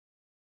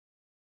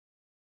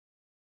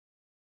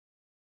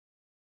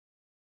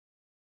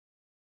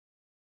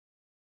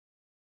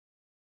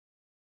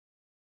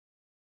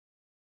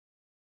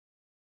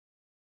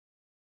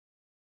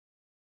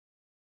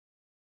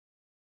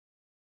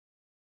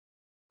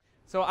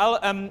So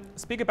I'll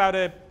speak about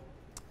a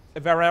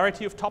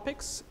variety of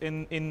topics.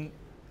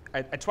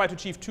 I try to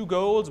achieve two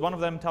goals, one of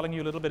them telling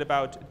you a little bit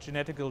about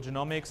genetical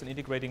genomics and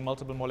integrating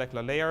multiple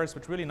molecular layers,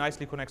 which really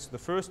nicely connects to the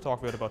first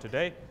talk we heard about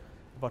today,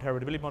 about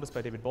heritability models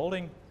by David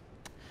Balding.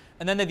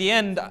 And then at the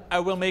end, I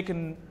will make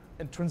a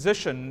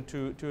transition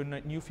to a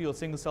new field,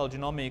 single-cell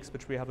genomics,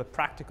 which we have a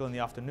practical in the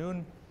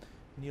afternoon.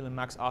 Neil and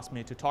Max asked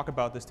me to talk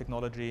about this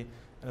technology,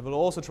 and I will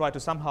also try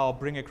to somehow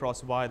bring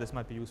across why this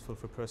might be useful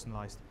for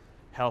personalized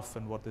health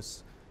and what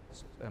this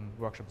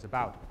workshop is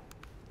about.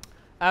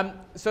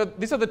 So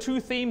these are the two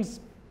themes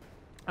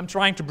I'm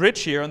trying to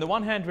bridge here. On the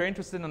one hand, we're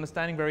interested in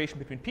understanding variation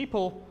between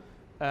people,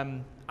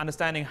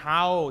 understanding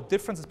how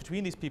differences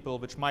between these people,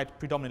 which might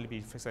predominantly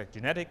be, for example,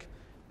 genetic,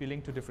 be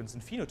linked to difference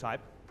in phenotype.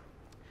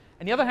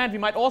 On the other hand, we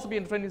might also be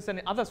interested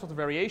in other sorts of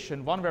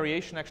variation. One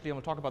variation, actually, I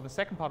will talk about in the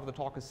second part of the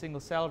talk, is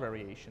single-cell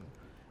variation.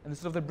 And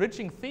sort of the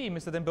bridging theme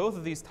is that in both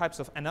of these types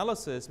of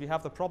analysis, we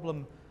have the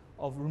problem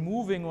of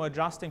removing or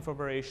adjusting for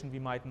variation we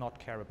might not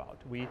care about.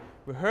 We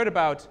heard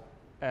about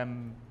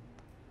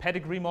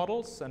pedigree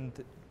models and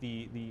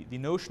the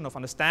notion of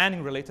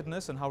understanding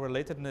relatedness and how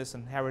relatedness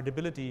and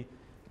heritability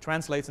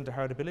translates into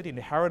heritability and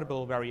the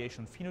heritable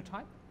variation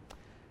phenotype.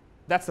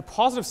 That's the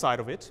positive side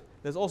of it.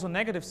 There's also a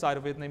negative side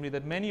of it, namely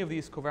that many of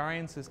these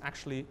covariances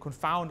actually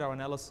confound our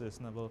analysis,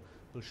 and I will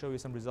show you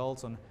some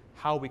results on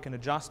how we can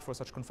adjust for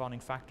such confounding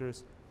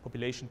factors,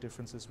 population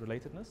differences,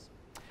 relatedness.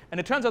 And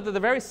it turns out that the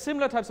very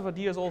similar types of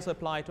ideas also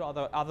apply to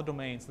other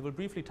domains. I will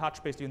briefly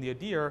touch basically on the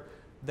idea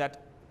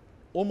that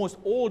almost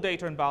all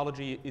data in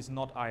biology is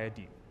not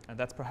IID. And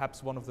that's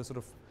perhaps one of the sort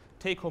of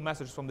take-home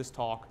messages from this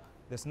talk.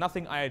 There's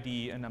nothing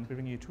IID, and I'm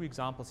bringing you two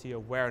examples here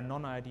where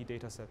non-IID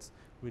data sets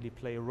really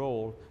play a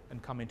role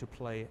and come into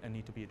play and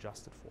need to be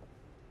adjusted for.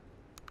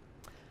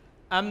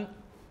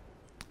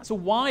 So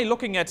why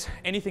looking at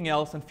anything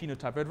else than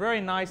phenotype? We had a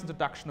very nice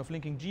introduction of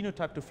linking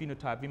genotype to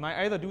phenotype. We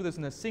might either do this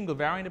in a single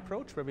variant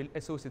approach, where we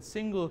associate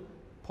single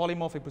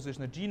polymorphic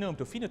position of genome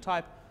to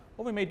phenotype,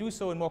 or we may do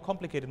so in more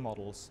complicated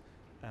models,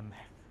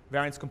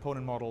 variance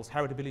component models,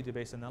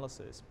 heritability-based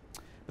analysis.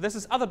 But there's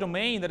this other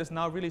domain that is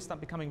now really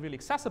becoming really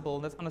accessible,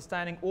 and that's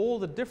understanding all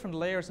the different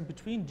layers in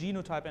between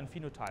genotype and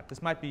phenotype.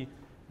 This might be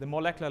the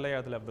molecular layer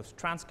at the level of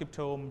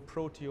transcriptome,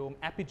 proteome,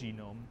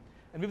 epigenome.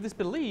 And we have this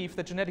belief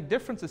that genetic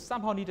differences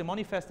somehow need to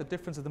manifest the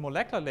difference at the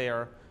molecular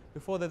layer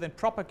before they then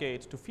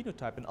propagate to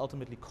phenotype and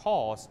ultimately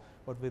cause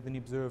what we then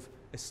observe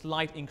a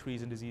slight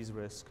increase in disease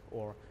risk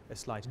or a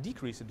slight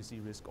decrease in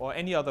disease risk or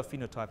any other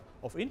phenotype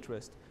of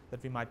interest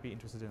that we might be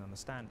interested in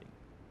understanding.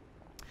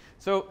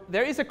 So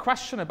there is a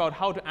question about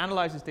how to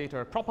analyze this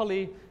data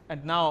properly,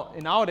 and now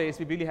nowadays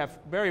we really have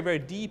very, very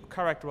deep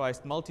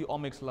characterized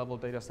multi-omics level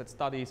data set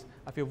studies.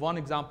 I feel one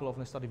example of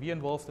a study we're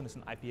involved in is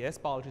an IPS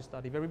biology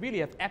study where we really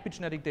have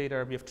epigenetic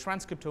data, we have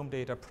transcriptome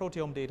data,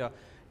 proteome data,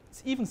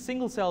 it's even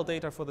single cell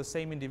data for the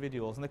same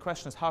individuals. And the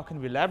question is, how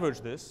can we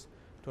leverage this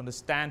to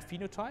understand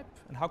phenotype,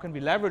 and how can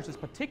we leverage this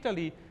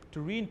particularly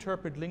to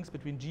reinterpret links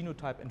between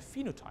genotype and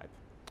phenotype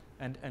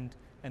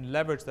and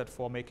leverage that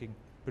for making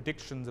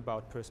predictions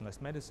about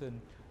personalized medicine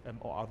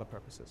or other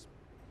purposes.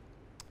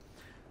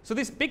 So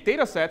these big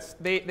data sets,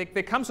 they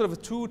come sort of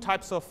with two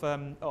types of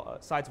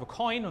sides of a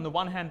coin. On the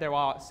one hand, there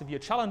are severe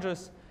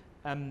challenges.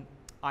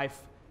 I've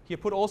here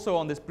put also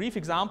on this brief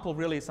example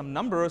really some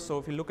numbers. So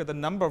if you look at the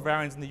number of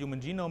variants in the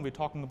human genome, we're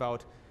talking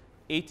about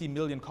 80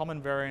 million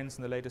common variants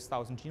in the latest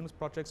 1,000 Genomes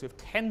projects. We have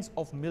tens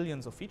of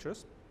millions of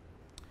features.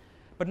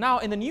 But now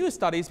in the newest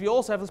studies, we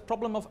also have this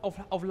problem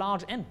of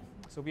large N.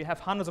 So we have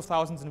hundreds of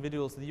thousands of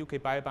individuals. The UK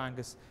Biobank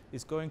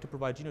is going to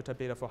provide genotype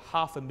data for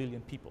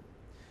 500,000 people.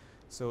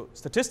 So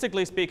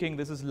statistically speaking,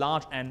 this is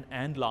large N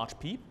and large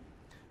P,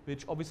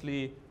 which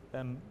obviously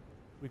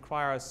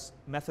requires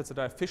methods that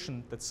are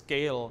efficient, that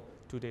scale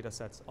to data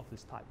sets of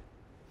this type.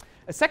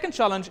 A second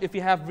challenge, if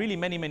you have really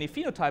many, many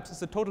phenotypes, is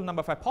the total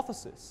number of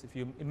hypotheses. If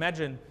you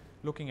imagine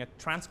looking at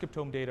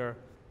transcriptome data,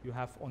 you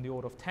have on the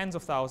order of tens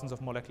of thousands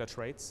of molecular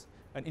traits.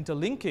 And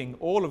interlinking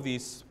all of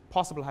these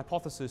possible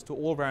hypotheses to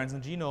all variants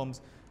in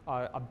genomes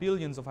are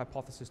billions of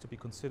hypotheses to be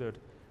considered.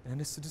 And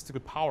this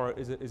statistical power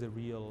is a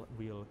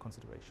real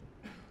consideration.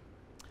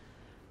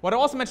 What I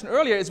also mentioned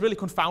earlier is really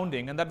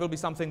confounding, and that will be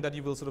something that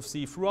you will sort of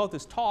see throughout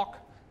this talk,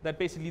 that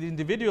basically the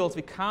individuals,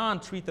 we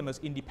can't treat them as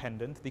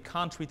independent. We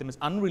can't treat them as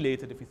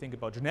unrelated if you think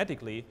about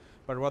genetically,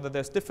 but rather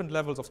there's different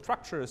levels of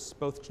structures,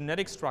 both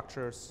genetic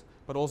structures,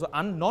 but also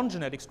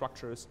non-genetic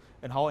structures,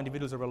 and how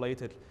individuals are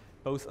related,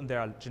 both on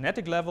their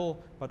genetic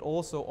level, but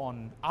also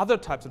on other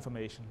types of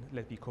information,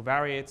 let it be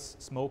covariates,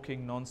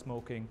 smoking,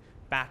 non-smoking,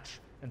 batch,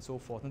 and so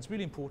forth. And it's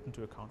really important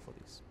to account for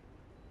these.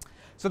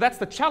 So that's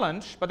the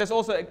challenge, but there's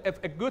also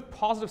a good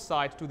positive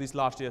side to these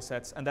large data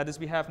sets, and that is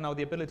we have now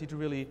the ability to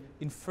really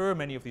infer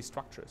many of these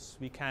structures.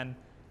 We can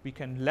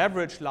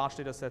leverage large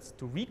data sets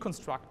to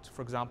reconstruct,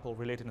 for example,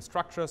 related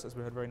structures, as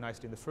we heard very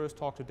nicely in the first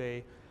talk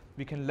today.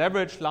 We can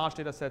leverage large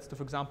data sets to,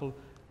 for example,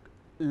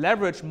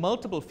 leverage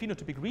multiple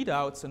phenotypic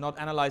readouts and not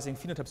analyzing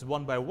phenotypes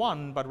one by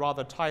one, but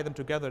rather tie them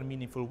together in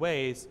meaningful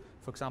ways.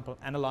 For example,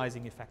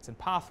 analyzing effects in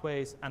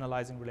pathways,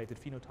 analyzing related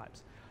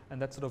phenotypes.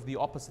 and that's sort of the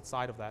opposite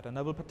side of that. And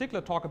I will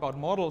particularly talk about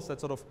models that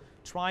sort of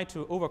try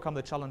to overcome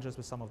the challenges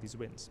with some of these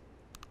wins.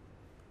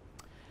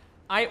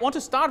 I want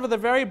to start with a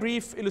very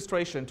brief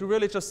illustration to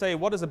really just say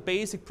what is a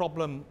basic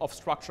problem of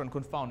structure and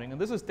confounding. And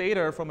this is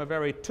data from a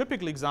very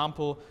typical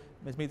example.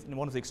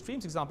 One of the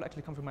extremes example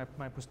actually comes from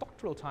my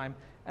postdoctoral time,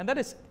 and that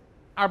is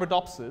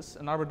Arabidopsis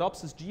and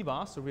Arabidopsis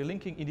jiva. So we're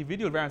linking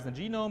individual variants in the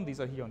genome.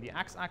 These are here on the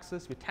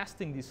x-axis. We're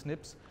testing these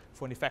SNPs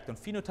for an effect on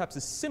phenotypes,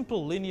 a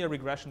simple linear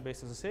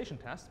regression-based association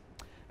test.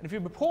 And if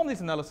you perform this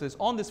analysis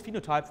on this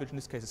phenotype, which in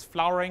this case is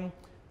flowering,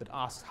 that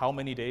asks how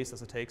many days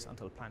does it take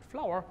until a plant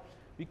flower,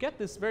 we get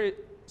this very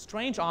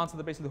strange answer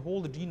that basically the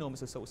whole the genome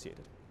is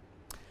associated.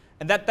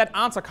 And that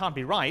answer can't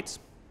be right.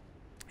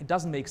 It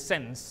doesn't make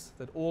sense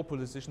that all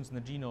positions in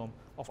the genome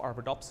of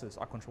Arabidopsis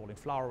are controlling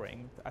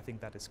flowering. I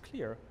think that is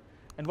clear.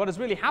 And what is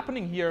really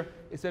happening here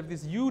is that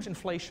this huge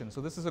inflation.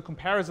 So this is a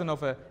comparison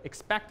of an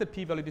expected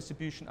p-value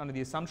distribution under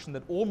the assumption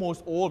that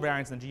almost all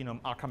variants in the genome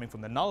are coming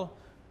from the null,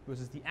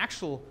 versus the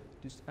actual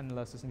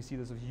analysis. And we see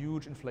there's a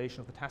huge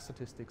inflation of the test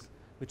statistics,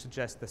 which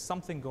suggests there's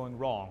something going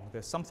wrong.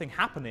 There's something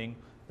happening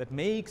that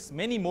makes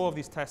many more of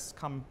these tests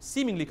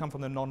seemingly come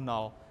from the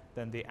non-null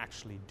than they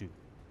actually do.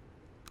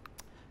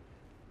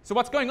 So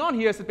what's going on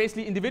here is that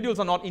basically individuals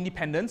are not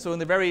independent. So in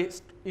the very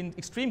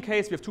extreme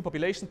case, we have two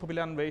populations,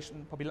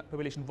 population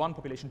 1,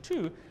 population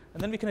 2,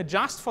 and then we can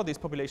adjust for these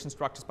population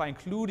structures by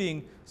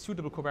including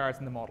suitable covariates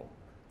in the model.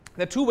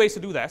 There are two ways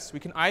to do this. We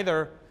can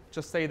either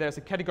just say there's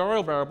a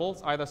categorical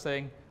variables, either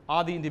saying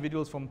are the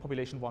individuals from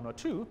population 1 or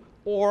 2,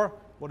 or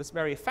what is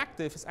very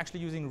effective is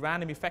actually using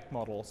random effect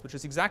models, which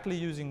is exactly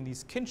using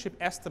these kinship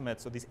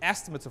estimates or these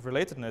estimates of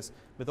relatedness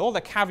with all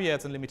the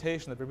caveats and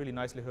limitations that we really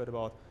nicely heard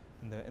about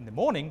in the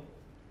morning,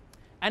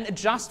 and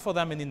adjust for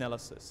them in the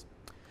analysis.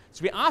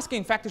 So we're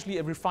asking factually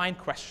a refined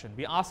question.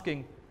 We're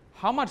asking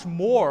how much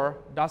more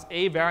does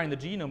a variant in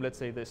the genome, let's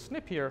say this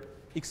SNP here,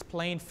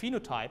 explain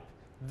phenotype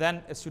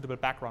than a suitable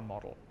background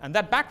model. And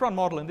that background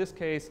model in this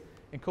case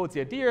encodes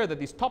the idea that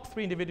these top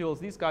 3 individuals,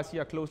 these guys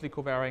here are closely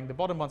covariant, the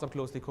bottom ones are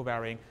closely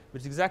covariant,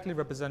 which is exactly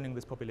representing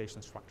this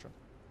population structure.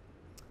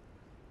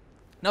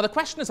 Now the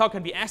question is how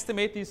can we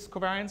estimate these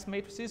covariance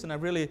matrices, and I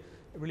really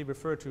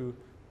refer to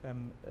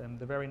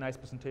the very nice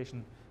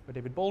presentation by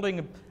David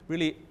Boulding.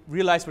 Really,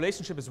 realized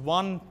relationship is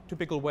one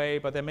typical way,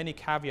 but there are many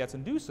caveats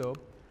in do so.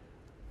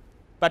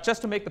 But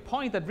just to make the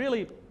point that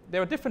really there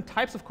are different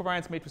types of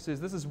covariance matrices.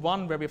 This is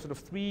one where we have sort of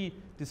 3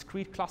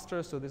 discrete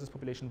clusters. So this is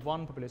population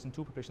 1, population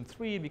 2, population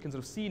 3. We can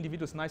sort of see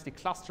individuals nicely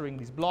clustering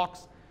these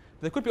blocks.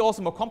 There could be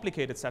also more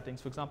complicated settings.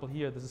 For example,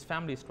 here, this is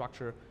family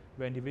structure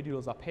where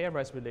individuals are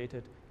pairwise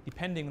related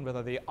depending on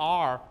whether they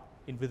are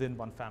within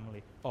one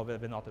family or whether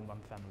they're not in one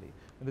family.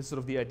 And this is sort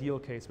of the ideal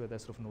case where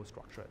there's sort of no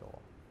structure at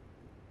all.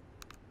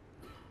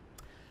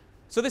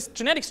 So this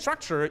genetic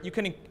structure, you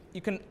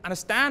can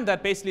understand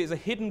that basically is a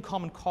hidden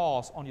common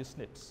cause on your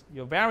SNPs.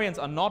 Your variants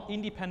are not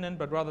independent,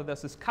 but rather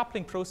there's this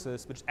coupling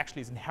process, which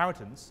actually is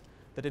inheritance,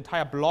 that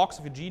entire blocks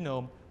of your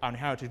genome are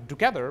inherited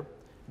together.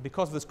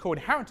 Because of this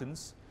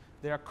co-inheritance,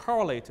 they are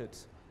correlated,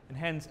 and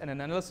hence an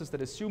analysis that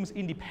assumes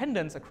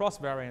independence across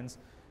variants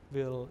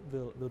will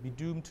be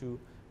doomed to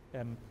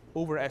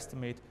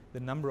overestimate the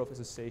number of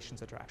associations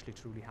that are actually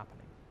truly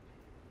happening.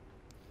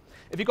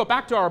 If we go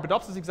back to our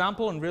Arabidopsis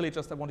example, and really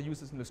just I want to use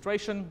this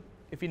illustration,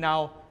 if we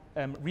now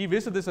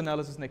revisit this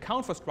analysis and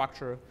account for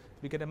structure,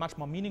 we get a much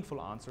more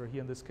meaningful answer.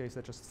 Here in this case,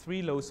 there are just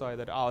 3 loci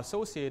that are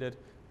associated,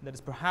 and that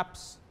is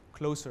perhaps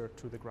closer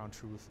to the ground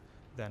truth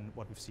than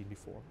what we've seen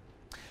before.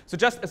 So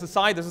just as a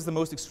side, this is the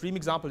most extreme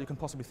example you can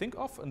possibly think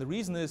of, and the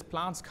reason is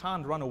plants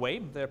can't run away.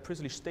 They're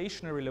precisely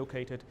stationary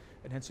located,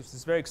 and hence there's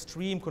this very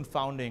extreme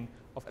confounding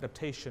of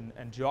adaptation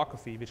and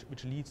geography,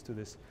 which leads to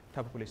this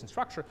type of population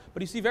structure.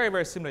 But you see very,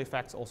 very similar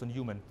effects also in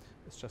human.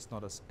 It's just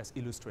not as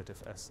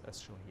illustrative as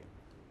shown here.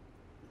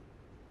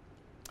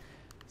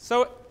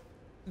 So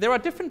there are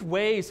different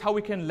ways how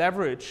we can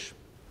leverage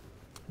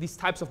these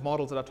types of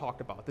models that I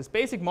talked about. This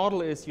basic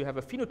model is you have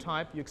a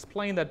phenotype, you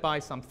explain that by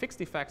some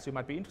fixed effects you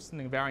might be interested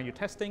in variant you're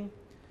testing.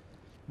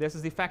 There's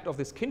this effect of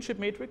this kinship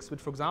matrix, which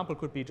for example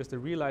could be just a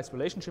realized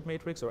relationship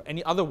matrix or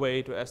any other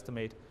way to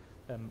estimate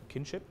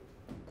kinship,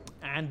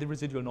 and the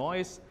residual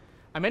noise.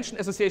 I mentioned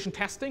association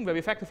testing, where we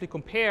effectively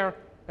compare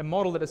a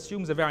model that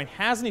assumes a variant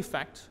has an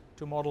effect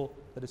to a model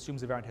that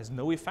assumes a variant has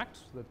no effect.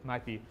 So that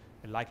might be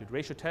a likelihood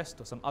ratio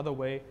test or some other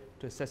way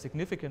to assess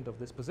significance of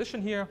this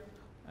position here.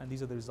 And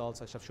these are the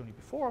results I have shown you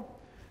before.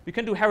 We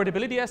can do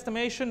heritability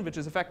estimation, which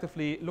is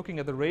effectively looking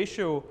at the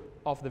ratio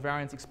of the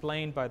variance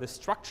explained by the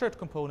structured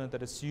component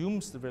that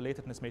assumes the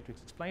relatedness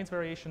matrix explains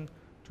variation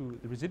to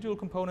the residual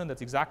component.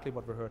 That's exactly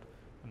what we heard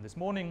this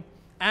morning.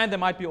 And there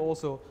might be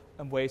also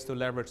ways to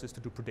leverage this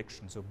to do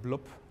prediction. So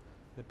BLUP,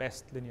 the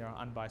best linear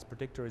unbiased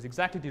predictor, is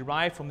exactly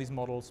derived from these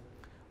models.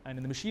 And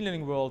in the machine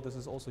learning world, this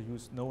is also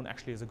known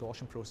actually as a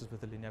Gaussian process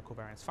with a linear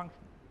covariance function.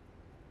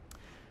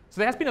 So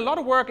there has been a lot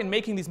of work in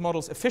making these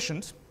models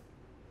efficient.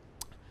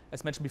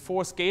 As mentioned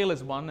before, scale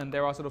is one, and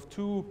there are sort of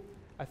 2,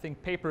 I think,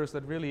 papers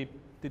that really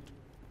did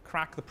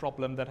crack the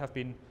problem that have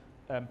been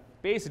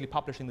basically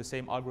publishing the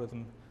same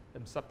algorithm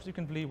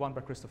subsequently, one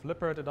by Christoph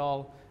Lippert et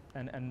al.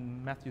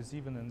 And Matthew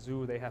Zeven and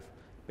Zhu, they have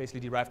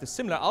basically derived a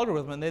similar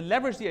algorithm. And they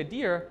leverage the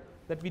idea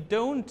that we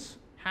don't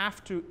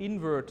have to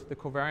invert the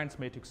covariance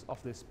matrix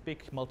of this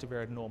big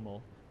multivariate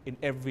normal in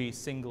every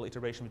single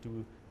iteration we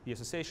do the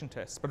association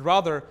tests, but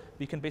rather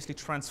we can basically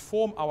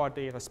transform our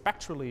data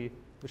spectrally,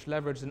 which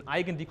leverages an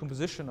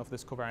eigendecomposition of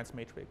this covariance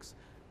matrix,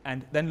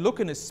 and then look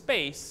in a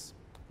space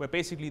where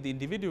basically the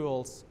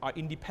individuals are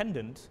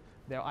independent,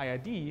 they're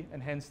IID,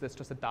 and hence there's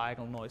just a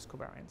diagonal noise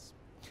covariance.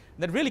 And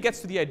that really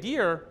gets to the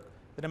idea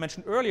that I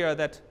mentioned earlier,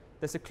 that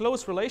there's a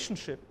close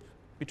relationship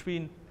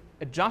between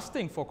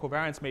adjusting for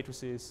covariance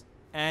matrices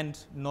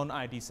and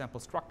non-ID sample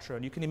structure.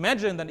 And you can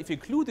imagine that if you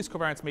include these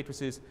covariance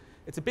matrices,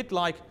 it's a bit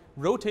like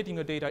rotating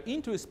your data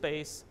into a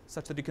space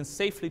such that you can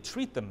safely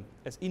treat them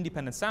as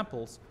independent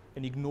samples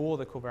and ignore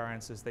the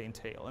covariances they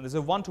entail. And there's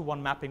a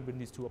one-to-one mapping between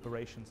these two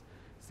operations,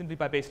 simply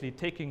by basically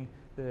taking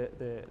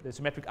the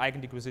symmetric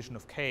eigendecomposition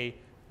of K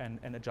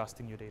and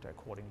adjusting your data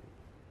accordingly.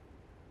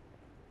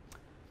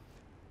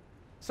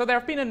 So there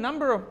have been a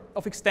number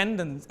of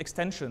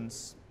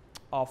extensions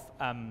of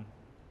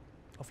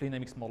linear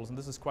mixed models, and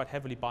this is quite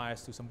heavily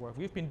biased to some work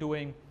we've been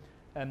doing.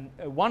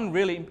 One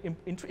really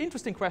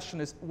interesting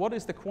question is, what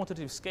is the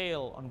quantitative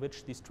scale on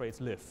which these traits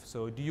live?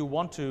 So do you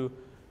want to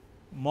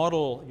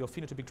model your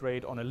phenotypic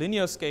trait on a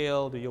linear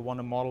scale? Do you want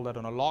to model that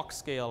on a log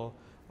scale,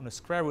 on a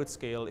square root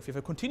scale? If you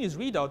have a continuous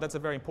readout, that's a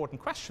very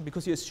important question,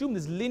 because you assume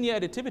this linear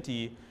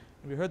additivity.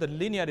 And we heard that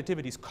linear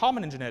additivity is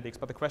common in genetics,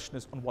 but the question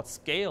is, on what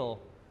scale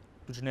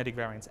do genetic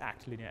variants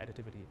act linear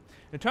additivity?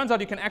 And it turns out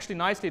you can actually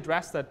nicely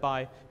address that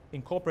by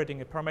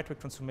incorporating a parametric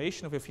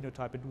transformation of your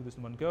phenotype and do this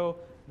in one go.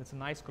 And it's a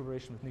nice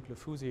collaboration with Nicola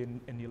Fusi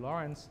and Neil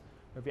Lawrence,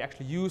 where we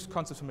actually use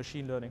concepts of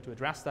machine learning to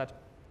address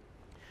that.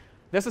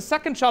 There's a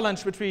second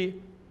challenge, which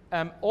we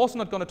also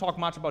not going to talk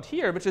much about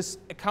here, which is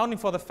accounting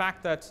for the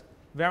fact that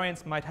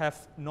variants might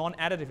have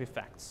non-additive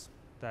effects,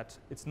 that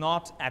it's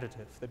not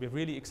additive, that we have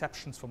really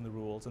exceptions from the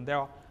rules. And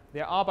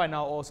there are by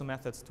now also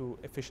methods to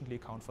efficiently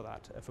account for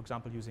that. For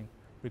example, using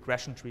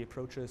regression tree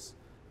approaches,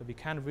 that we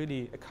can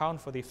really account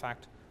for the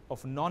effect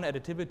of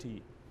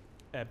non-additivity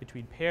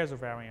between pairs of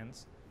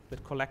variants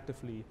that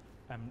collectively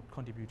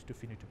contribute to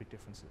phenotypic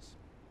differences.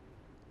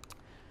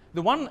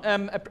 The one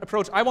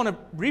approach I want to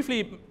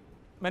briefly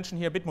mention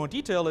here a bit more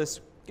detail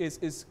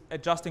is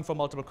adjusting for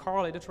multiple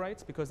correlated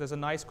traits, because there's a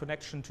nice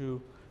connection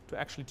to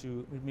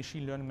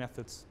machine learning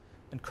methods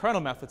and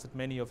kernel methods that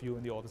many of you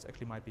in the audience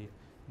actually might be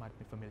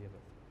familiar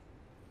with.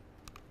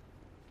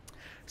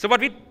 So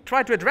what we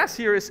try to address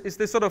here is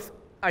this sort of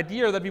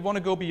idea that we want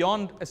to go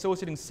beyond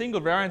associating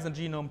single variants in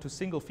genome to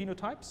single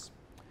phenotypes.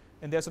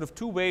 And there's sort of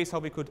two ways how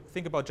we could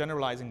think about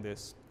generalizing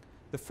this.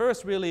 The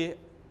first, really,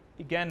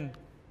 again,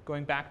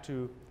 going back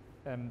to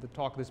the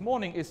talk this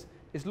morning, is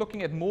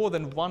looking at more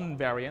than one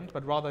variant,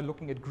 but rather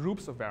looking at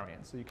groups of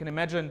variants. So you can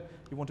imagine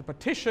you want to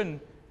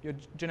partition your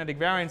genetic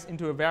variants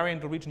into a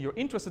variant region you're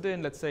interested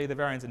in, let's say the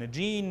variants in a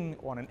gene,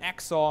 or an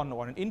exon,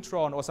 or an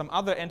intron, or some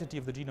other entity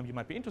of the genome you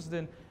might be interested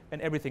in, and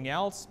everything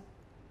else.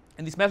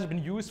 And these methods have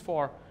been used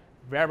for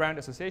variant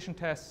association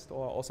tests,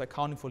 or also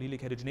accounting for allelic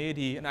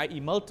heterogeneity, and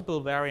i.e. multiple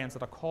variants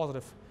that are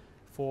causative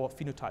for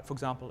phenotype, for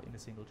example, in a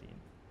single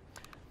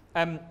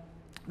gene.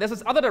 There's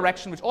this other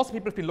direction, which also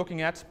people have been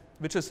looking at,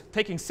 which is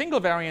taking single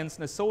variants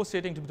and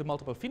associating them to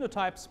multiple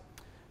phenotypes.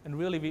 And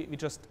really, we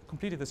just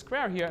completed the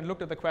square here and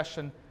looked at the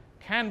question,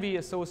 can we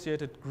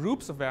associate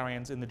groups of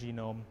variants in the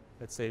genome,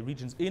 let's say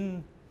regions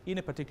in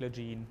a particular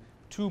gene,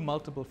 to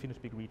multiple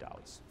phenotypic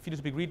readouts?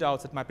 Phenotypic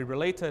readouts that might be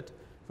related,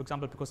 for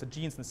example, because the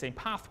genes in the same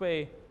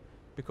pathway,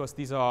 because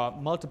these are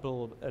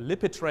multiple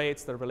lipid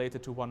traits that are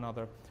related to one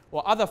another,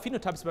 or other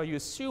phenotypes where you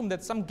assume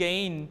that some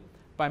gain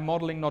by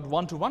modeling not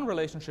one-to-one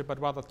relationship, but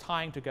rather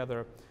tying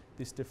together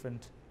these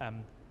different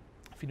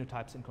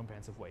phenotypes in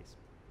comprehensive ways.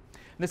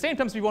 At the same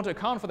time, we want to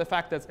account for the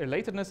fact that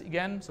relatedness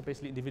again, so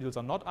basically individuals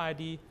are not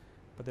ID,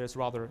 but there's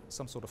rather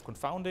some sort of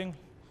confounding.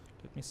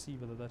 Let me see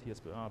whether that here is,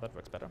 that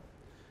works better.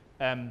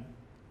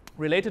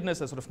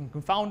 Relatedness is sort of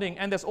confounding,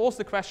 and there's also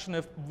the question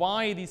of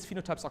why these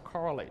phenotypes are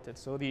correlated.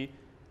 So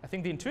I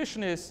think the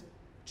intuition is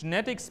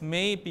genetics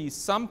may be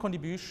some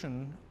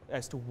contribution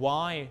as to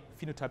why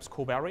phenotypes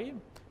covary,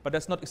 but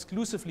that's not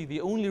exclusively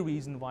the only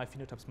reason why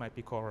phenotypes might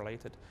be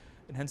correlated.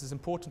 And hence it's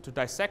important to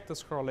dissect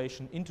this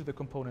correlation into the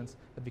components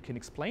that we can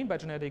explain by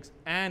genetics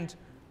and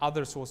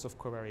other sources of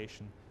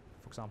covariation,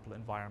 for example,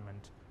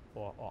 environment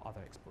or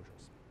other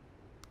exposures.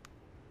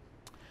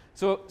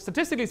 So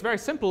statistically, it's very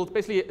simple.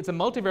 Basically, it's a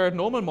multivariate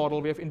normal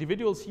model. We have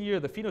individuals here,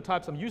 the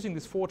phenotypes. I'm using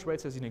these 4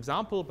 traits as an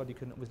example, but you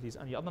can obviously use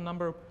any other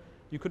number.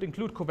 You could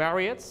include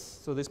covariates.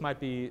 So this might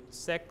be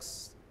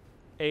sex,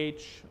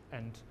 age,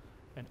 and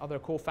other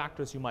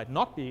cofactors you might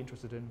not be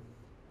interested in.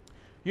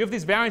 You have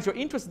these variants you're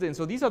interested in.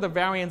 So these are the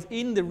variants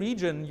in the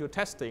region you're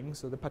testing,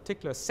 so the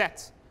particular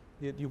set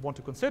that you want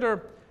to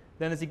consider.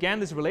 Then there's again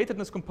this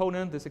relatedness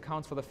component. This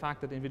accounts for the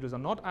fact that individuals are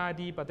not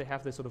ID, but they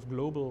have this sort of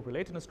global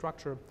relatedness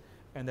structure.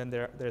 And then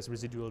there's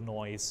residual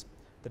noise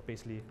that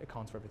basically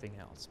accounts for everything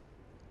else.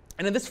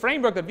 And in this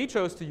framework that we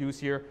chose to use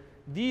here,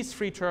 these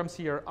 3 terms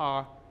here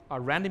are are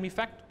random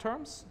effect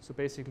terms. So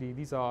basically,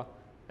 these are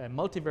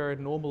multivariate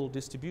normal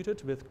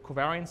distributed with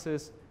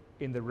covariances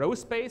in the row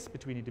space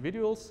between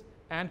individuals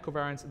and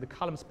covariance in the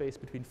column space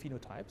between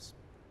phenotypes.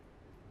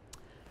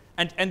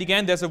 And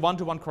again, there's a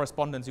one-to-one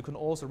correspondence. You can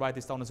also write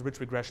this down as a rich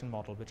regression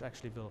model, which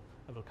actually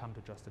I will come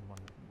to just in one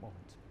moment.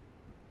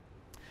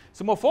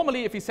 So more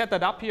formally, if we set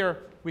that up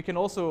here, we can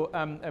also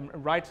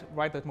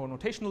write that more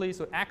notationally.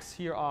 So X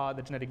here are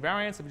the genetic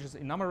variants, which is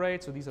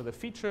enumerate. So these are the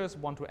features,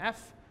 1 to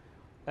F.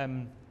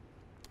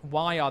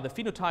 Y are the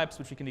phenotypes,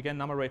 which we can again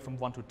enumerate from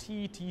 1 to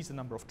T. T is the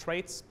number of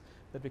traits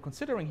that we're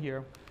considering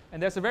here.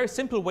 And there's a very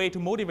simple way to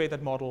motivate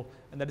that model,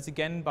 and that is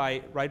again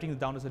by writing it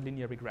down as a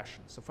linear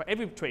regression. So for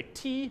every trait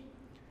T,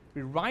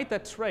 we write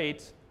that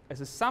trait as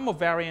a sum of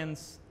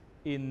variance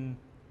in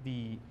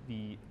the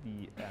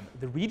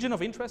region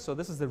of interest. So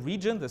this is the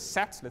region, the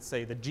set, let's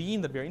say the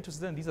gene that we're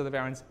interested in. These are the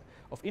variants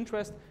of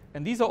interest.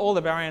 And these are all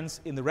the variants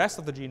in the rest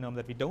of the genome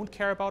that we don't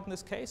care about in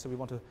this case. So we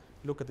want to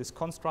look at this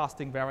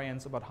contrasting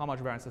variance about how much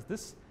variance does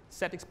this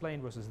set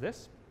explain versus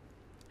this.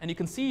 And you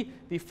can see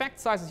the effect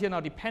sizes here now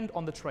depend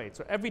on the trait.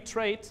 So every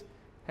trait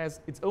has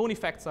its own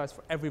effect size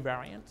for every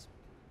variant.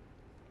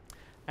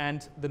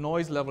 And the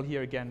noise level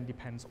here again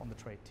depends on the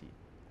trait T.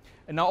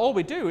 And now all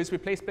we do is we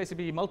place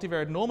basically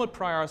multivariate normal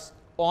priors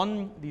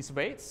on these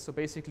weights. So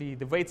basically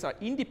the weights are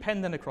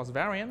independent across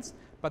variants,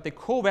 but they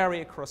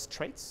co-vary across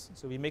traits.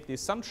 So we make the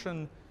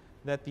assumption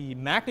that the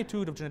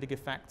magnitude of genetic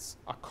effects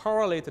are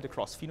correlated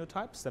across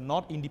phenotypes. They're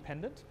not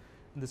independent.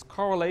 And this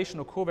correlation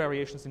or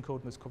covariation is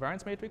encoded in this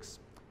covariance matrix,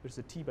 which is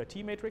a T by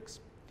T matrix.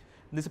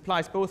 And this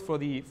applies both for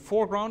the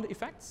foreground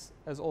effects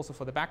as also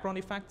for the background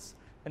effects.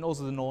 And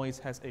also the noise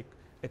has a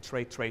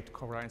trait-trait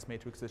covariance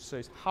matrix that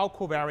shows how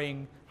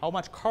covarying, how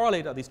much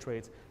correlated are these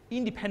traits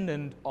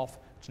independent of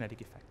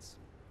genetic effects.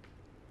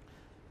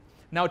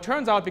 Now it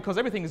turns out because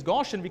everything is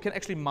Gaussian, we can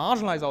actually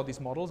marginalize out these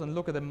models and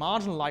look at the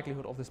marginal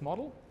likelihood of this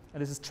model.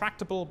 And this is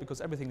tractable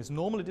because everything is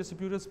normally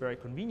distributed, it's very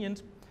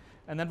convenient.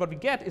 And then what we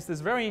get is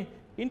this very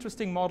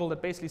interesting model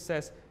that basically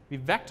says we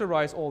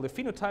vectorize all the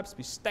phenotypes,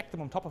 we stack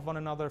them on top of one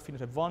another,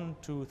 phenotype 1,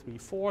 2, 3,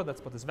 4,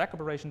 that's what this VEC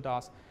operation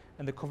does.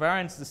 And the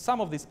covariance, the sum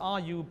of this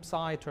RU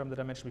psi term that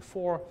I mentioned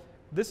before,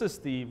 this is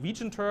the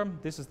region term,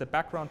 this is the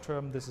background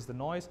term, this is the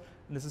noise,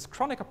 and this is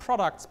Kronecker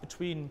products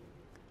between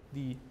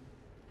the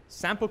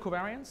sample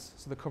covariance,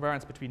 so the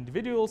covariance between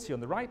individuals here on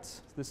the right,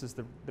 this is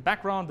the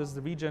background, this is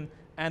the region,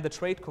 and the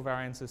trait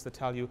covariances that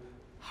tell you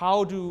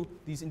how do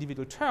these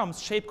individual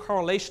terms shape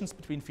correlations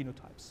between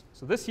phenotypes.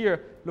 So this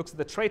here looks at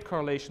the trait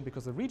correlation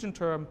because of the region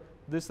term,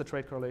 this the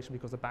trait correlation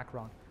because of the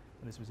background,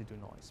 and this residual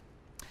noise.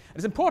 And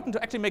it's important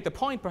to actually make the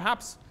point,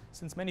 perhaps,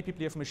 since many people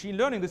here for machine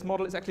learning, this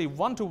model is actually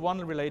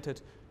one-to-one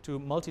related to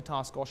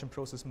multitask Gaussian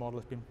process model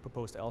that's been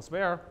proposed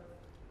elsewhere.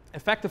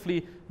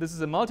 Effectively, this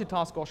is a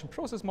multitask Gaussian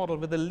process model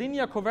with the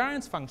linear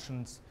covariance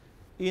functions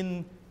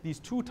in these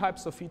two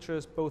types of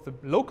features, both the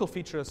local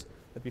features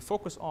that we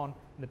focus on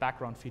and the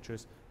background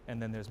features, and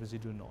then there's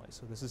residual noise.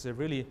 So this is a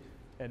really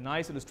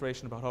nice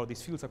illustration about how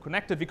these fields are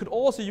connected. We could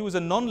also use a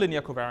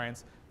nonlinear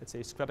covariance, let's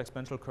say squared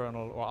exponential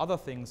kernel or other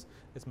things,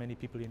 as many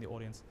people in the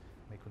audience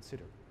may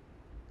consider.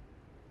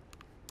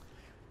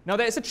 Now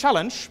there is a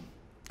challenge,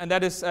 and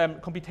that is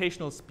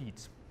computational speed.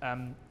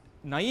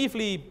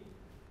 Naively,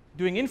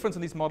 doing inference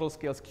on these models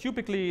scales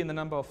cubically in the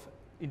number of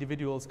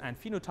individuals and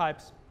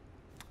phenotypes.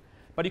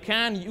 But you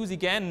can use,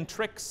 again,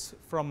 tricks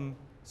from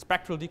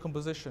spectral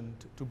decomposition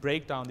to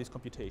break down these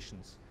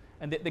computations.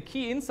 And the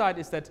key insight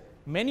is that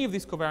many of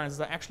these covariances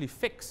are actually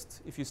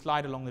fixed if you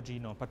slide along the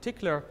genome. In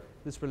particular,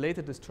 this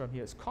relatedness term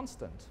here is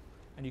constant.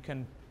 And you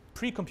can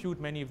pre-compute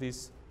many of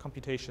these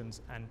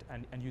computations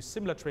and use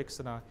similar tricks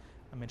that I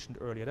mentioned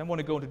earlier. I don't want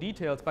to go into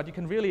details, but you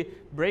can really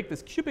break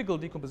this cubical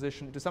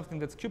decomposition into something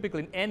that's cubical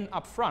in n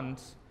up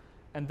front,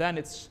 and then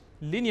it's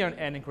linear in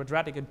n and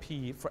quadratic in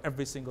p for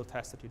every single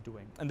test that you're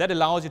doing. And that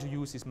allows you to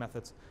use these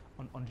methods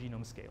on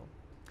genome scale.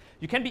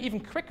 You can be even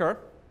quicker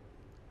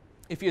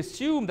if you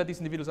assume that these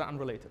individuals are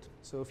unrelated.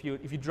 So if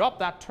you drop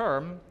that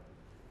term,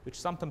 which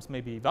sometimes may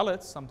be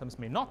valid, sometimes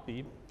may not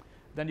be,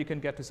 then you can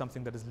get to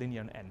something that is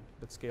linear in n,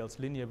 that scales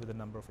linear with the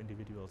number of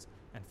individuals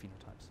and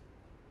phenotypes.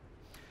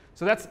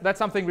 So that's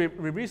something we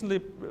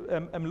recently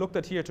looked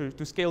at here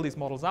to scale these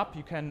models up.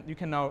 You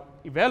can now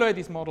evaluate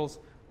these models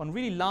on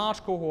really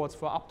large cohorts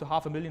for up to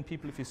 500,000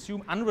 people. If you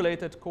assume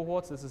unrelated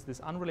cohorts, this is this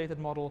unrelated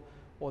model,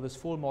 or this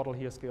full model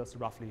here scales to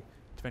roughly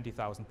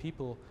 20,000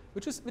 people,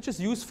 which is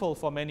useful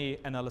for many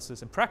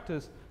analysis in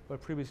practice, where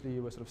previously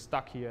you were sort of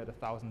stuck here at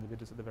 1,000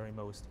 individuals at the very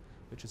most,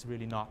 which is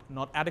really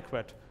not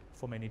adequate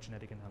for many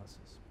genetic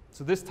analysis.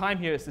 So this time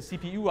here is the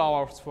CPU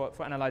hours for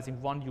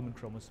analyzing one human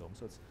chromosome.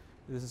 So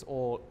this is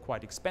all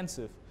quite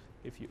expensive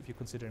if you're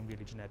considering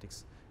really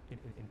genetics in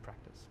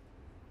practice.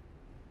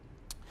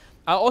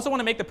 I also want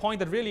to make the point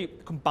that really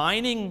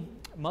combining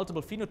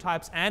multiple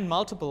phenotypes and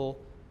multiple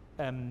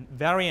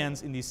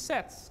variants in these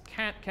sets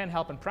can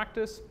help in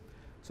practice.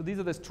 So these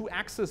are the two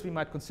axes we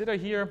might consider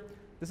here.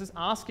 This is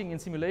asking in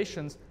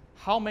simulations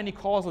how many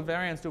causal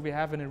variants do we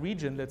have in a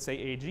region, let's say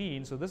a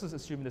gene. So this is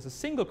assuming there's a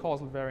single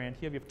causal variant.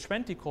 Here we have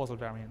 20 causal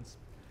variants.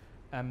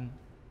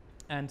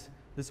 And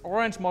this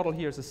orange model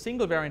here is a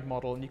single variant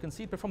model, and you can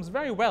see it performs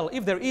very well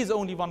if there is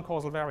only one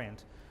causal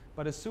variant.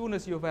 But as soon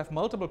as you have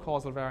multiple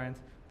causal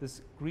variants,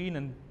 this green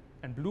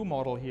and blue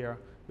model here,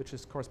 which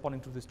is corresponding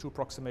to these two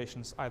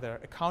approximations, either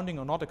accounting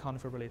or not accounting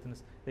for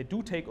relatedness, they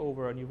do take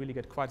over, and you really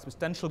get quite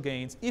substantial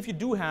gains if you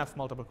do have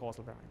multiple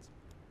causal variants.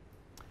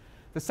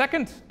 The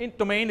second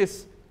domain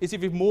is if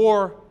you have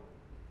more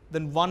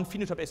than one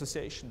phenotype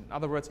association. In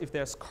other words, if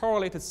there's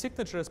correlated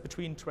signatures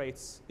between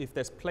traits, if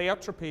there's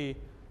pleiotropy,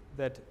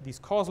 that these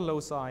causal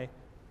loci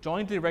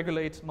jointly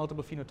regulate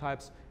multiple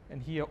phenotypes.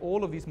 And here,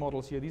 all of these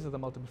models here, these are the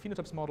multiple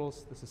phenotypes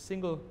models. This is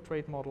single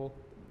trait model,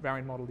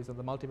 variant model. These are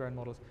the multivariant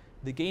models.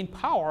 They gain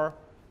power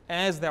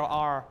as there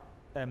are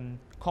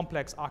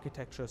complex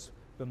architectures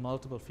where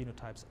multiple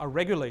phenotypes are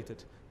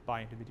regulated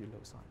by individual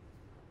loci.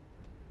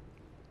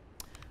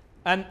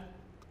 And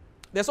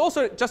there's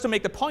also, just to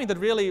make the point that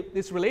really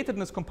this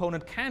relatedness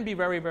component can be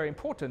very, very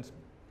important.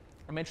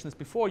 I mentioned this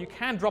before. You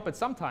can drop it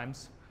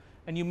sometimes.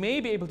 And you may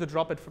be able to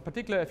drop it, for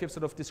particularly if you have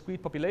sort of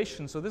discrete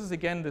populations. So this is,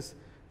 again, this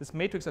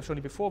matrix I've shown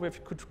you before. We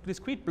have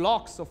discrete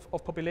blocks of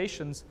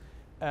populations,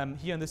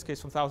 here in this case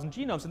from 1,000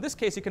 genomes. In this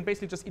case, you can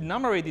basically just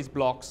enumerate these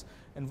blocks.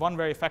 And one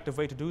very effective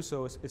way to do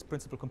so is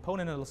principal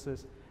component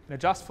analysis. And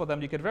adjust for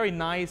them. You get very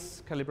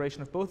nice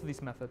calibration of both of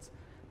these methods.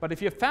 But if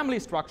you have family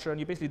structure and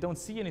you basically don't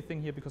see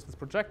anything here because it's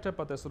projected,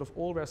 but there's sort of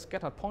all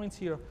scattered points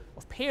here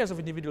of pairs of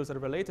individuals that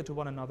are related to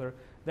one another,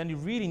 then you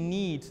really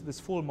need this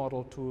full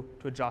model to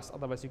adjust.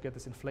 Otherwise, you get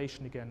this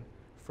inflation again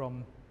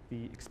from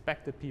the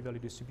expected p-value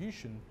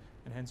distribution,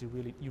 and hence you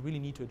really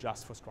need to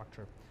adjust for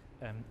structure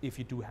if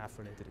you do have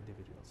related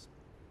individuals.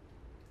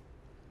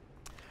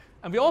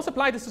 And we also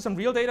applied this to some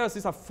real data.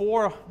 These are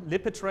 4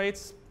 lipid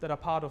traits that are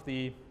part of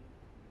the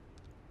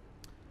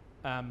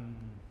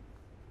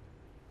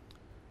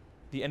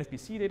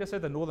NFBC dataset,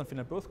 the Northern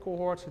Finland birth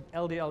cohort,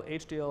 LDL,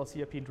 HDL,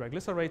 CRP, and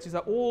triglycerides. These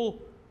are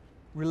all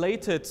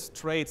related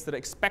traits that are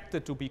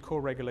expected to be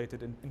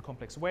co-regulated in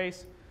complex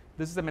ways.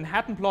 This is a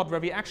Manhattan plot where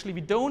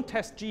we don't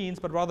test genes,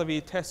 but rather we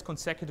test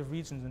consecutive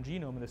regions in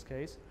genome in this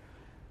case.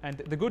 And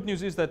the good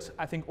news is that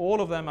I think all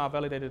of them are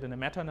validated in a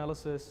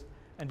meta-analysis,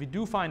 and we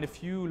do find a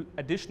few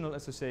additional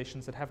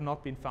associations that have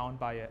not been found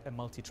by a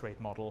multi-trait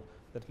model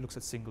that looks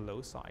at single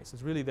loci. So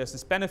it's really, there's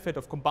this benefit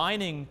of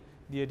combining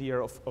the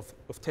idea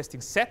of testing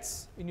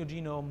sets in your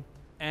genome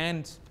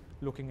and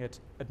looking at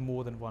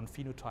more than one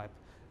phenotype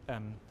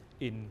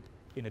in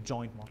a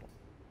joint model.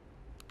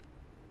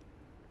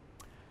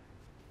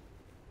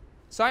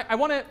 So I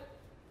want to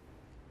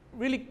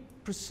really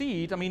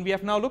proceed. I mean, we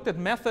have now looked at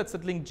methods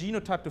that link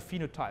genotype to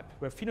phenotype,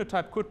 where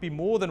phenotype could be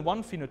more than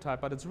one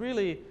phenotype, but it's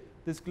really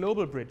this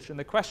global bridge. And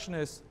the question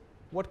is,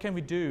 what can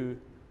we do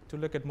to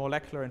look at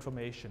molecular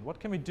information?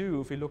 What can we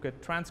do if we look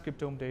at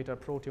transcriptome data,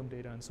 proteome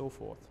data, and so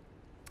forth?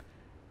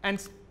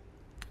 And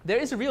there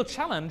is a real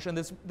challenge, and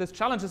this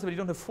challenge is that we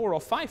don't have 4 or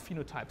 5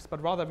 phenotypes,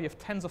 but rather we have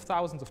tens of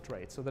thousands of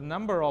traits. So the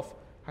number of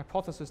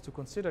hypotheses to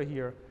consider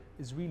here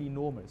is really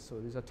enormous. So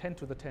these are 10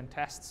 to the 10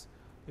 tests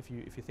if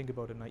you think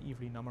about it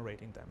naively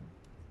enumerating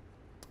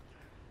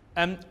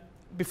them.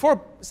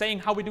 Before saying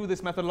how we do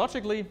this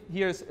methodologically,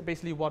 here's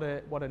basically what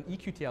an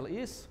EQTL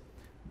is.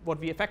 What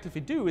we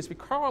effectively do is we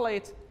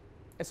correlate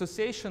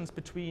associations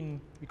between,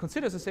 we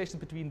consider associations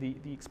between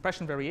the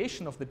expression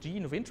variation of the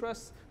gene of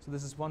interest. So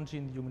this is one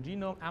gene in the human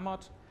genome,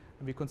 AMOT,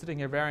 and we're considering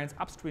here variants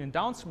upstream and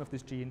downstream of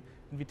this gene.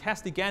 And we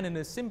test again in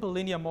a simple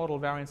linear model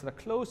variants that are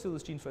close to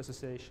this gene for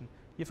association.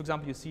 Here, for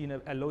example, you see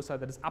in a loci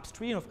that is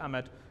upstream of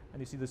AMOT, and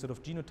you see the sort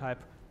of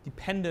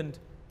genotype-dependent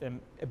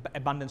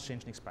abundance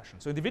change in expression.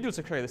 So individuals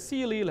that carry the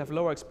C allele have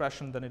lower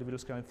expression than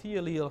individuals carrying the T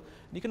allele.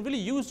 And you can really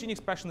use gene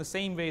expression the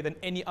same way than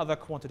any other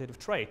quantitative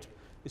trait.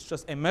 It's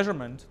just a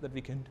measurement that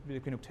we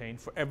can obtain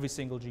for every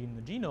single gene in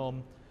the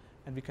genome,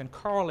 and we can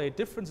correlate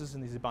differences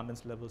in these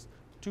abundance levels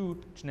to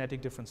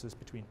genetic differences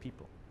between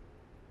people.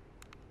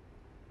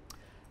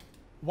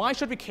 Why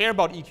should we care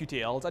about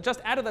EQTLs? I just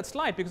added that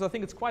slide because I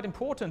think it's quite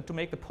important to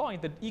make the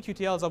point that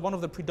EQTLs are one of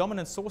the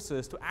predominant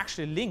sources to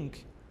actually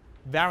link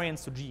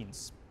variants to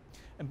genes.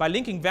 And by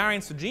linking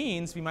variants to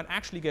genes, we might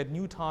actually get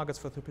new targets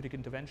for therapeutic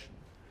intervention.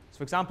 So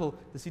for example,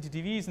 the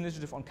CTTV's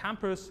initiative on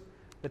campus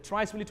that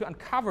tries really to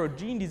uncover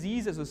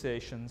gene-disease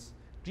associations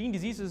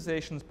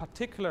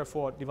particular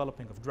for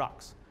developing of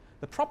drugs.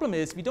 The problem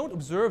is we don't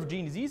observe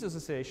gene-disease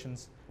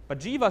associations, but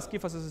GWAS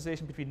give us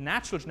association between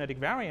natural genetic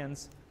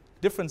variants,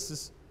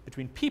 differences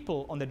between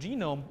people on the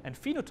genome and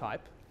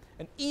phenotype.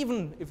 And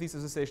even if these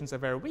associations are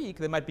very weak,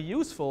 they might be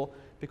useful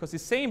because the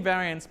same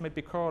variants might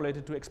be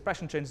correlated to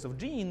expression changes of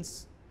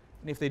genes.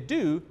 And if they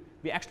do,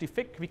 we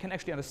can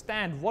actually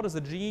understand what is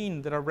the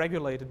gene that are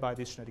regulated by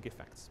these genetic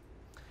effects.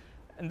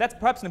 And that's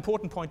perhaps an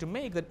important point to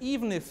make, that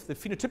even if the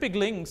phenotypic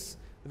links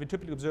that we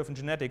typically observe in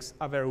genetics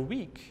are very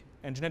weak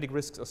and genetic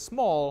risks are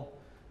small,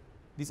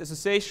 these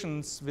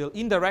associations will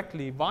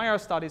indirectly, via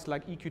studies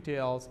like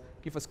EQTLs,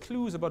 give us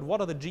clues about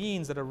what are the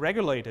genes that are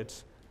regulated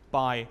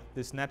by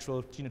this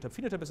natural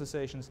genotype-phenotype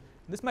associations.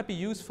 And this might be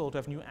useful to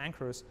have new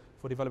anchors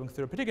for developing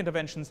therapeutic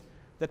interventions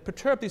that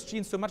perturb these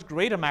genes to a much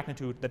greater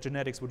magnitude than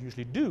genetics would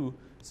usually do,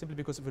 simply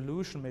because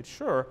evolution made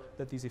sure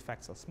that these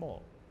effects are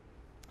small.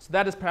 So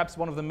that is perhaps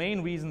one of the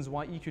main reasons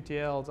why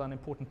eQTLs are an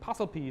important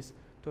puzzle piece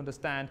to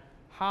understand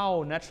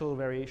how natural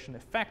variation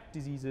affect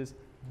diseases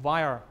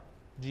via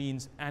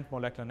genes and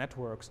molecular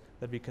networks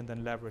that we can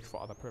then leverage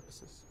for other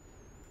purposes.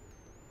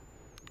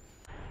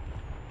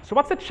 So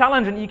what's the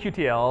challenge in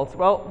eQTLs?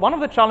 Well, one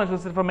of the challenges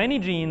is that for many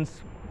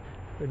genes,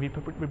 we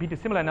repeat a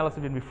similar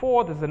analysis than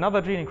before. This is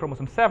another gene in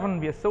chromosome 7.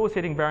 We're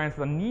associating variants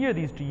that are near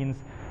these genes.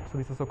 So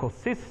these are so-called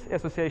cis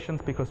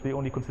associations because we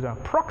only consider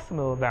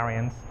proximal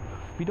variants.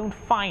 We don't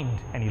find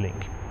any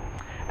link.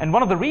 And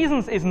one of the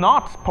reasons is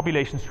not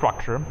population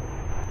structure.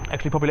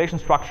 Actually, population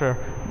structure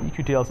in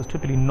eQTLs is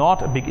typically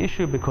not a big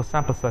issue because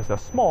sample sizes are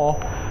small,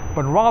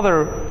 but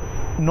rather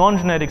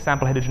non-genetic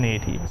sample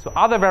heterogeneity. So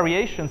other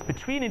variations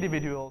between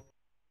individuals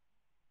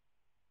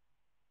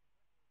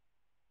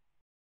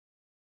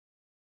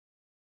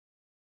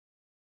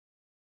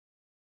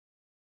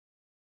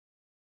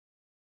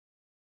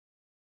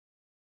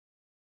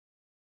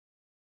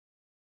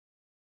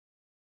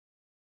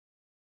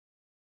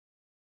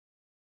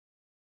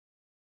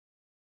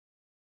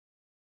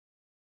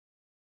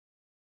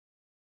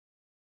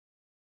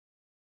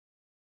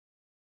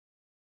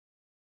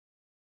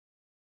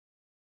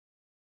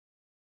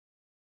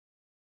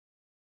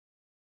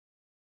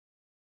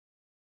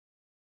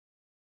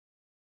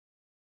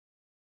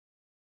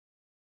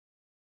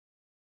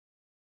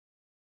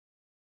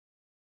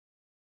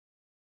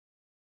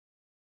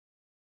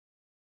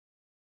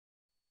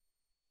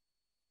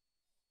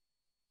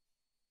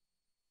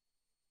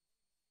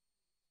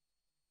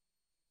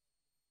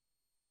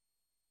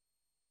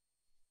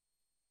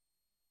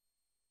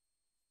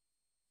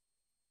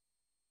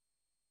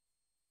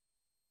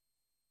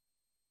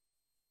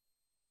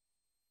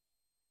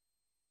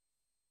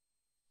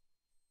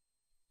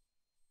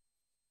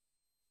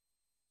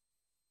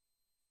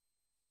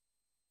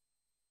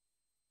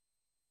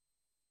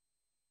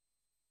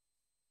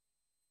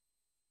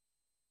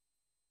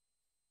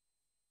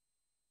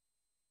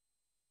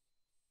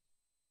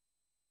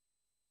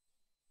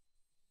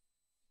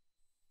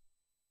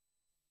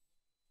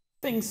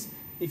things,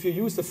 if you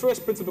use the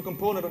first principal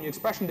component on your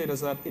expression data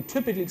set, it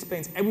typically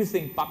explains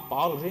everything but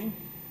biology.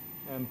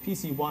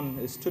 PC1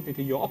 is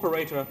typically your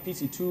operator,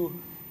 PC2,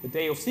 the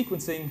day of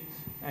sequencing,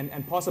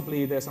 and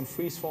possibly there's some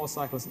freeze-fall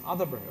cycles and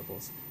other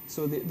variables.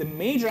 So the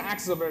major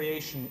axes of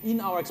variation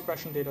in our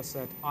expression data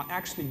set are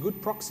actually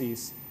good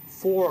proxies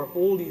for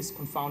all these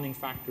confounding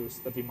factors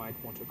that we might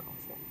want to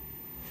account for.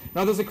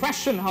 Now there's a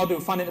question how to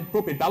find an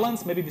appropriate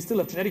balance. Maybe we still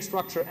have genetic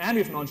structure and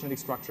we have non-genetic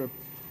structure.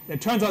 And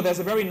it turns out there's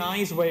a very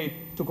nice way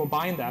to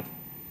combine that,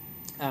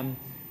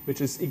 which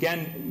is,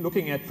 again,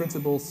 looking at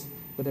principles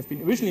that have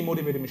been originally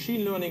motivated in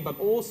machine learning, but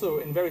also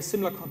in very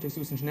similar contexts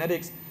used in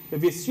genetics,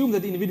 where we assume that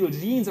the individual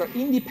genes are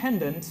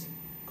independent,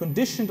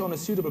 conditioned on a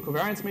suitable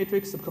covariance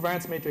matrix. The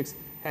covariance matrix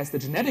has the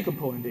genetic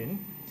component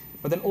in,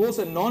 but then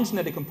also a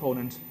non-genetic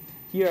component.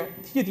 Here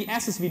the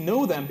S's, we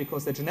know them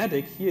because they're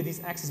genetic. Here,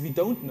 these X's we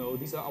don't know.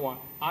 These are our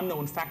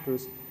unknown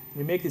factors.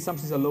 We make the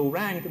assumptions are low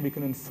rank, and we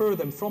can infer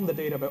them from the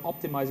data by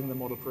optimizing the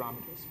model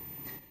parameters.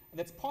 And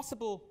that's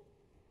possible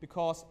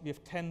because we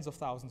have tens of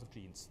thousands of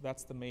genes.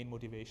 That's the main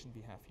motivation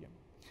we have here.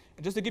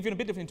 And just to give you a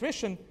bit of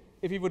intuition,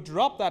 if you would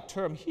drop that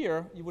term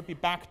here, you would be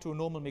back to a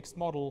normal mixed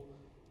model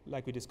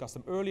like we discussed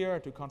them earlier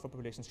to account for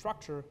population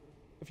structure.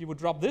 If you would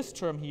drop this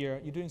term here,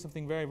 you're doing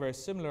something very, very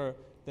similar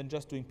than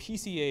just doing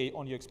PCA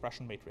on your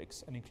expression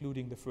matrix and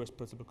including the first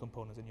principal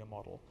components in your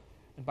model.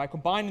 And by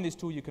combining these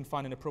two, you can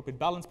find an appropriate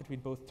balance between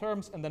both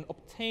terms and then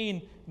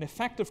obtain an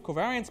effective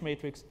covariance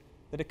matrix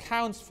that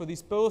accounts for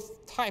these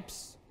both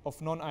types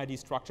of non-ID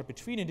structure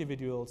between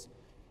individuals,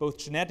 both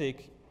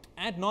genetic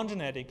and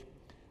non-genetic,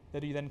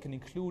 that you then can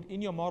include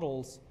in your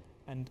models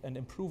and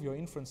improve your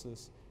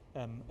inferences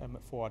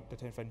for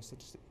determining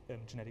such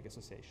genetic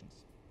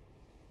associations.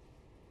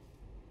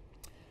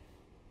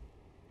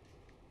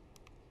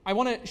 I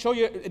want to show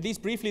you at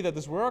least briefly that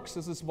this works.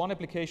 This is one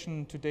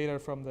application to data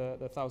from the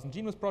 1000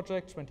 Genomes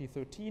project.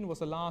 2013 was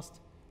the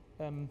last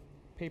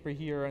paper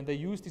here, and they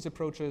used these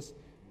approaches.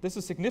 This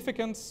is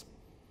significance.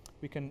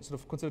 We can sort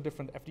of consider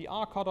different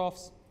FDR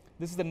cutoffs.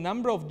 This is the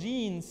number of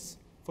genes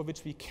for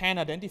which we can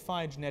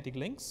identify genetic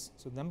links,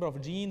 so the number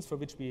of genes for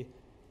which we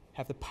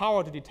have the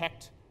power to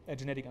detect a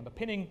genetic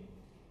underpinning.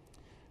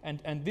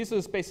 And this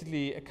is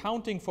basically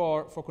accounting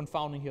for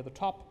confounding here at the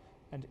top,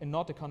 and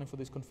not accounting for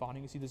this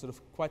confounding. You see this sort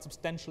of quite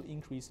substantial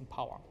increase in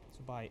power.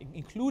 So by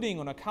including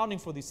and accounting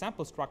for these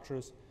sample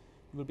structures,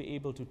 you will be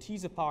able to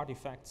tease apart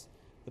effects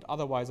that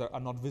otherwise are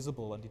not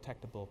visible and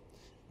detectable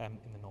in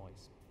the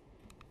noise.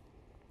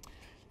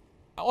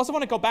 I also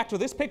want to go back to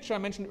this picture. I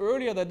mentioned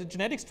earlier that the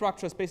genetic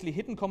structure is basically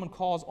hidden common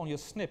cause on your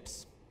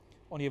SNPs,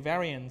 on your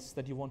variants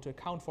that you want to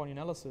account for in your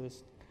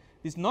analysis.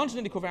 These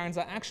non-genetic covariants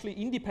are actually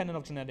independent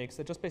of genetics.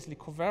 They're just basically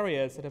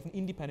covariates that have an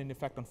independent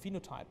effect on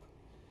phenotype.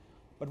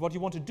 But what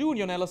you want to do in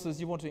your analysis,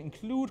 you want to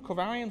include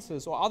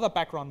covariances or other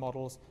background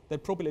models that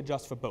appropriately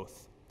adjust for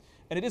both.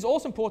 And it is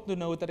also important to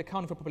note that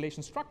accounting for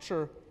population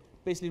structure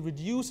basically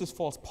reduces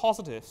false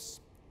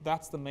positives.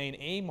 That's the main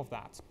aim of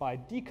that. By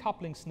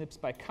decoupling SNPs,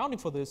 by accounting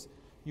for this,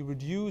 you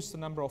reduce the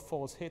number of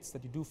false hits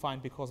that you do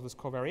find because of this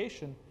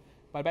covariation.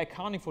 But by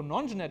accounting for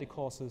non-genetic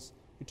causes,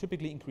 you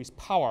typically increase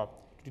power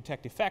to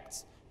detect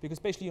effects, because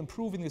basically you're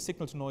improving the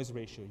signal-to-noise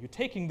ratio. You're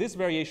taking this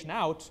variation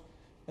out,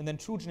 and then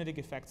true genetic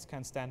effects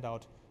can stand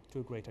out to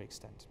a greater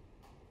extent.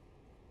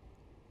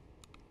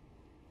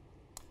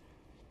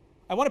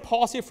 I want to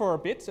pause here for a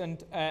bit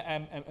and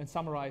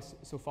summarize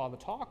so far the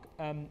talk.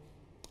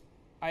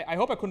 I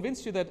hope I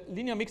convinced you that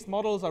linear mixed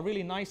models are a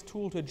really nice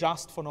tool to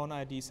adjust for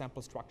non-ID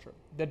sample structure.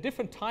 There are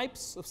different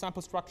types of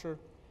sample structure.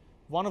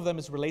 One of them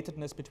is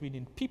relatedness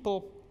between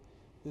people.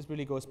 This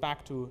really goes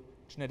back to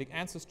genetic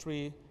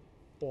ancestry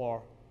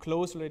or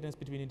close relatedness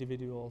between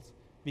individuals.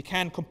 We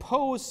can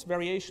compose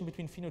variation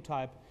between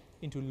phenotype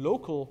into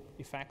local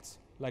effects,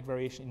 like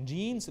variation in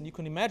genes, and you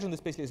can imagine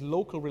this basically as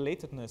local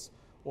relatedness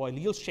or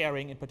allele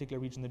sharing in particular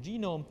region of the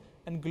genome,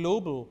 and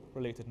global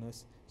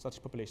relatedness, such as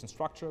population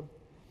structure.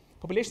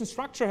 Population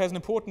structure has an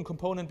important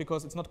component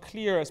because it's not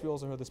clear, as we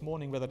also heard this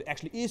morning, whether it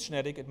actually is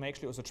genetic. It may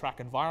actually also track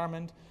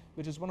environment,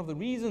 which is one of the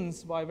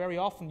reasons why very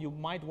often you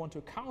might want to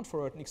account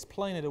for it and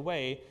explain it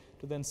away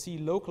to then see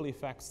local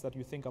effects that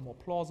you think are more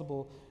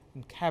plausible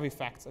and have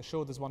effects. I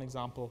showed this one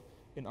example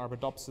in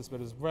Arabidopsis,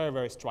 but it's very,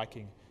 very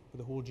striking with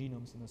the whole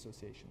genomes in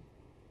association.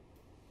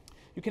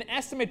 You can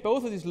estimate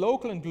both of these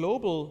local and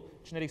global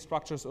genetic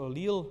structures or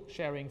allele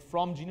sharing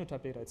from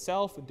genotype data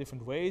itself in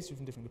different ways,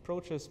 using different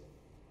approaches.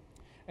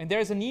 And there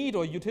is a need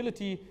or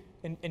utility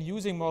in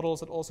using models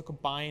that also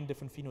combine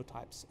different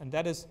phenotypes. And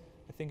that is,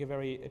 I think, a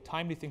very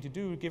timely thing to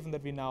do, given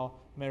that we're now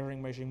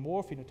measuring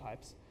more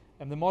phenotypes.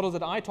 And the models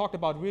that I talked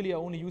about really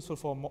are only useful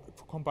for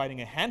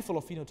combining a handful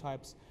of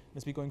phenotypes. And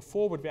as we're going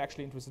forward, we're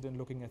actually interested in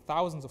looking at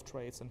thousands of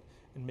traits and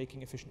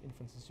making efficient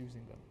inferences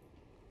using them.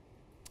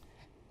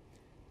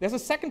 There's a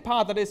second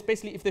part that is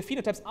basically if the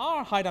phenotypes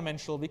are high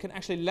dimensional, we can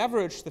actually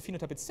leverage the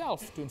phenotype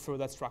itself to infer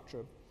that structure.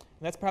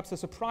 And that's perhaps a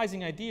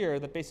surprising idea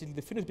that basically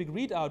the phenotypic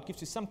readout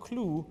gives you some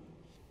clue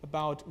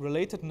about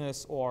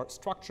relatedness or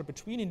structure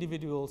between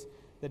individuals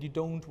that you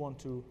don't want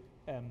to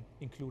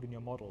include in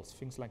your models,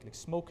 things like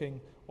smoking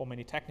or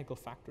many technical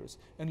factors.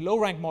 And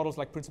low-rank models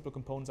like principal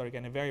components are,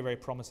 again, a very, very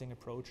promising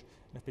approach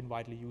and have been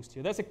widely used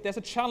here. There's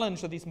a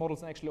challenge that these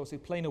models actually also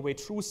explain away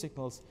true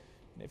signals.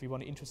 And if you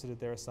want to be interested,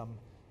 there is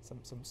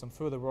some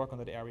further work on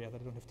that area that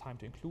I don't have time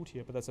to include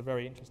here, but that's a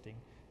very interesting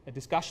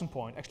discussion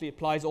point. Actually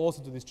applies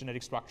also to these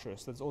genetic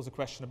structures. There's also a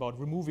question about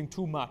removing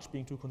too much,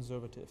 being too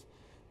conservative.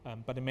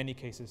 But in many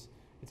cases,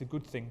 it's a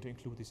good thing to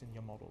include this in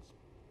your models.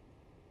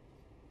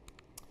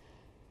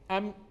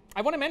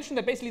 I want to mention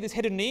that basically this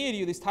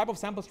heterogeneity, this type of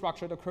sample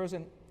structure, it occurs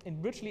in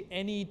virtually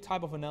any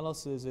type of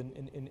analysis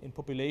in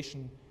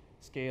population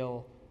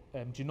scale,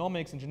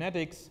 genomics and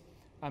genetics.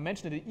 I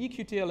mentioned the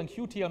EQTL and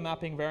QTL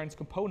mapping variance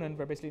component,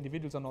 where basically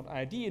individuals are not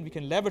ID, and we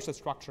can leverage the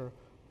structure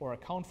or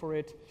account for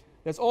it.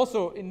 There's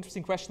also an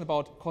interesting question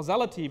about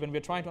causality when we're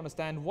trying to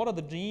understand what are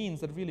the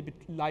genes that really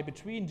lie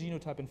between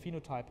genotype and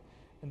phenotype.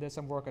 And there's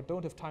some work I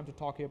don't have time to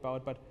talk here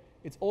about, but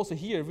it's also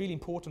here a really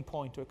important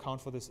point to account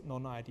for this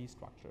non-ID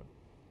structure.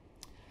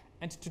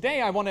 And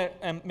today I want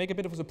to make a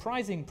bit of a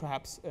surprising,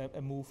 perhaps,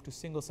 a move to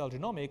single-cell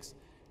genomics.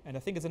 And I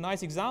think it's a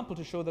nice example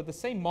to show that the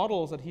same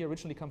models that here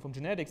originally come from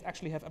genetics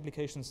actually have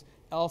applications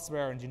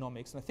elsewhere in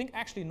genomics. And I think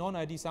actually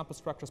non-ID sample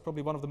structure is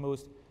probably one of the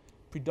most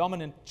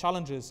predominant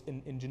challenges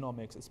in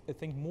genomics. It's, I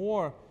think,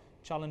 more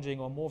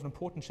challenging or more of an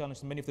important challenge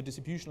than many of the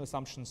distributional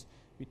assumptions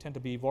we tend to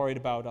be worried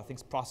about. I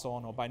think it's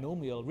Poisson or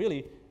binomial.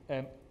 Really,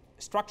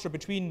 structure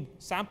between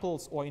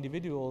samples or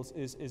individuals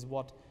is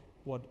what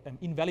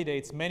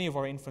invalidates many of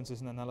our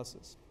inferences and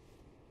analysis.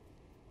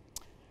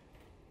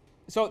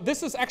 So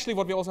this is actually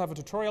what we also have a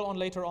tutorial on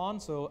later on.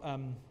 So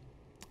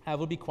I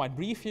will be quite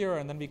brief here,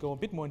 and then we go a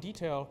bit more in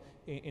detail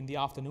in the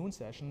afternoon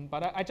session.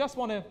 But I just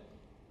want to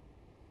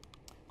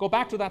go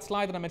back to that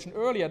slide that I mentioned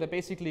earlier, that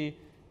basically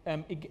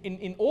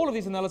in all of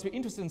these analyses, we're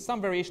interested in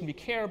some variation we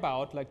care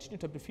about, like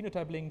genotype to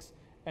phenotype links,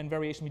 and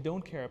variation we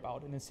don't care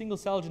about. And in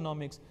single-cell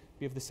genomics,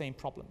 we have the same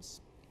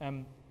problems.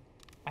 I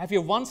have here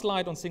one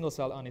slide on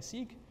single-cell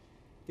RNA-seq.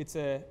 It's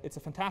a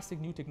fantastic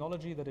new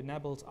technology that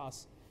enables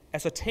us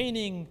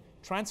ascertaining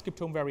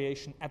transcriptome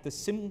variation at the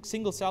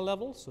single-cell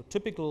level, so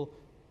typical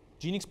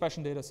gene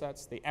expression data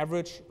sets. They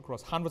average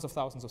across hundreds of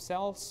thousands of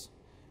cells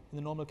in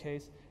the normal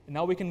case. And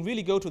now we can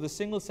really go to the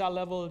single-cell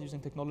level using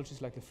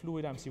technologies like the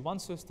fluid IMC1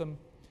 system,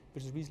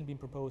 which has recently been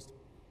proposed,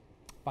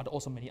 but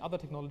also many other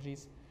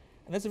technologies.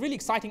 And that's a really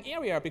exciting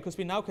area because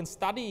we now can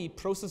study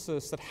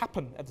processes that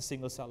happen at the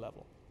single-cell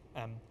level.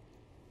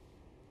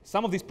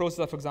 Some of these processes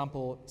are, for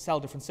example, cell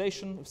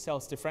differentiation, if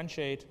cells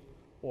differentiate,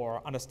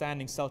 or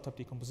understanding cell type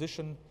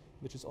decomposition,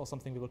 which is also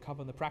something we will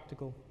cover in the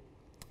practical.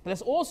 But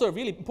there's also a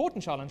really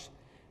important challenge,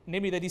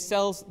 namely that these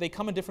cells, they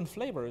come in different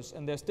flavors,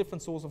 and there's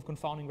different sources of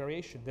confounding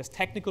variation. There's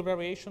technical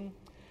variation,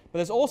 But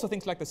there's also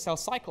things like the cell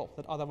cycle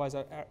that otherwise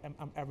are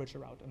averaged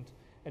around.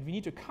 And we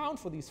need to account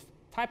for these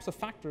types of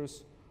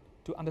factors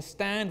to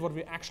understand what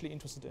we're actually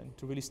interested in,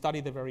 to really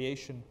study the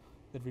variation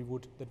that we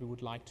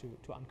would like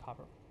to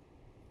uncover.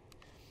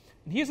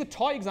 And here's a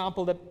toy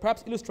example that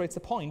perhaps illustrates the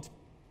point.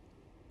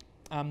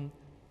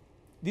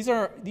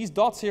 These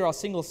dots here are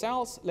single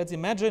cells. Let's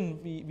imagine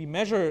we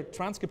measure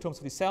transcriptomes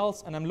of these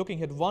cells, and I'm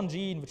looking at one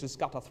gene, which is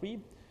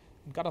GATA3.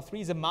 And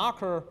GATA3 is a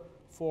marker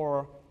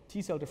for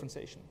T cell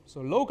differentiation.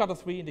 So low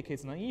GATA3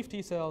 indicates naive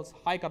T cells,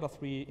 high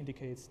GATA3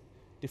 indicates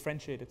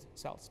differentiated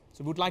cells.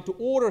 So we would like to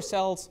order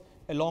cells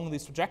along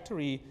this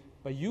trajectory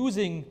by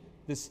using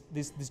this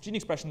gene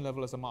expression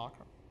level as a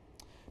marker.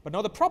 But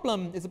now the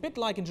problem is a bit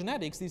like in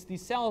genetics.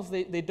 These cells,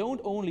 they don't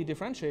only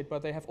differentiate,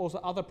 but they have also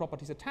other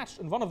properties attached.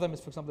 And one of them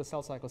is, for example, the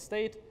cell cycle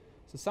state.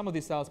 So some of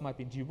these cells might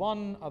be in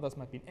G1, others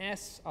might be in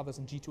S, others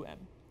in G2M.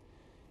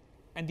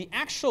 And the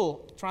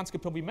actual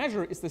transcriptome we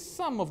measure is the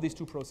sum of these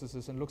two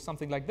processes and looks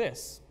something like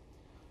this.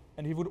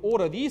 And if we would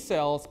order these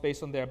cells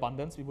based on their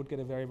abundance, we would get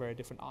a very, very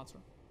different answer.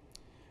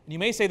 And you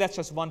may say that's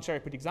just one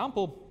cherry-picked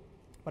example,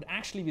 but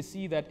actually we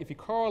see that if we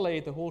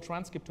correlate the whole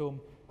transcriptome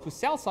to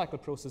cell cycle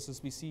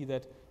processes, we see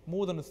that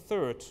more than a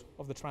third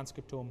of the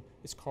transcriptome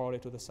is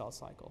correlated to the cell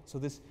cycle. So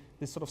this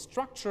sort of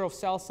structure of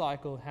cell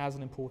cycle has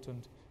an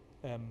important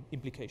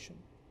implication.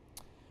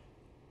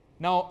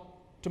 Now,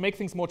 to make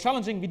things more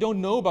challenging, we don't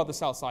know about the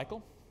cell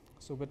cycle.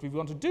 So what we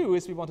want to do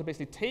is we want to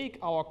basically take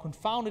our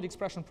confounded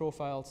expression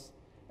profiles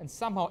and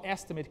somehow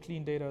estimate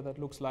clean data that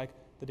looks like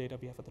the data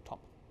we have at the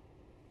top.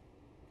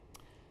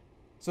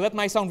 So that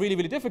might sound really,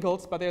 really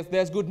difficult, but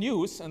there's good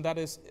news, and that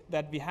is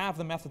that we have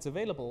the methods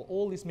available.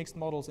 All these mixed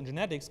models in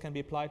genetics can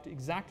be applied to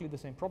exactly the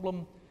same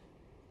problem.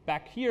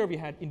 Back here, we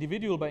had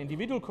individual by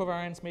individual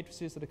covariance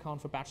matrices that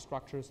account for batch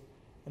structures.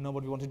 And now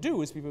what we want to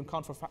do is we will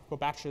account for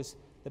batches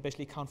that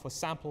basically account for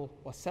sample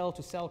or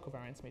cell-to-cell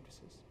covariance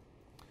matrices.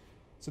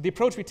 So the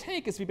approach we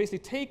take is we basically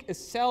take a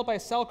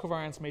cell-by-cell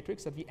covariance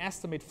matrix that we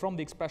estimate from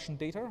the expression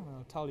data. And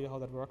I'll tell you how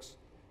that works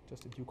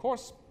just in due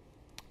course.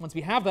 Once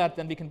we have that,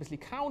 then we can basically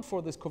count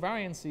for these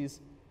covariances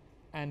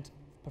and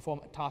perform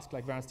a task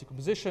like variance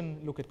decomposition,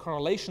 look at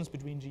correlations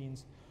between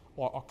genes,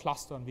 or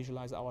cluster and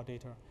visualize our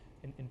data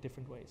in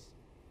different ways.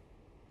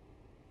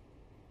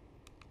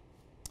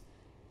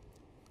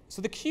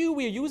 So the cue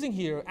we are using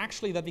here,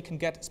 actually, that we can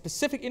get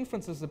specific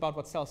inferences about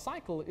what cell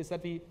cycle is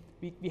that we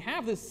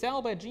have this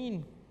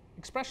cell-by-gene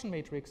expression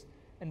matrix,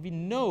 and we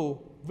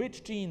know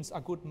which genes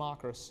are good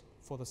markers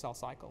for the cell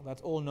cycle.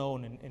 That's all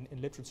known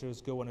in literature's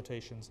Go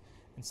annotations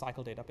and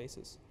cycle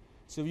databases.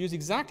 So we use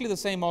exactly the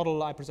same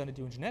model I presented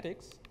you in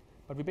genetics,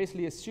 but we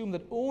basically assume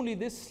that only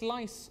this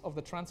slice of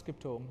the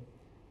transcriptome,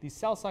 these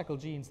cell cycle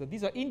genes, that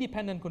these are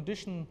independent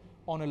condition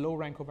on a low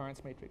rank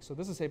covariance matrix. So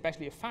this is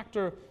basically a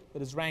factor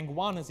that is rank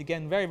 1, is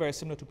again very, very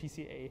similar to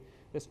PCA.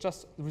 There's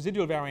just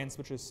residual variance,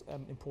 which is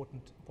an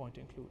important point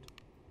to include.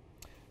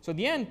 So in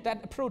the end,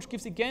 that approach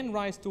gives again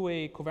rise to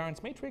a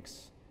covariance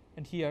matrix.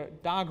 And here,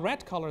 dark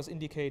red colors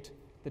indicate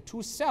the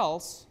two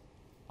cells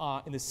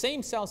are in the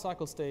same cell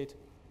cycle state,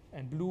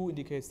 and blue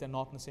indicates they're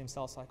not in the same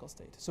cell cycle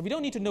state. So we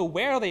don't need to know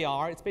where they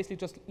are. It's basically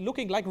just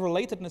looking like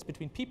relatedness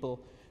between people.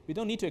 We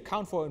don't need to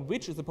account for in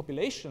which is the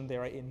population they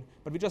are in,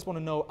 but we just want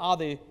to know, are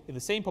they in the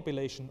same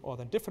population or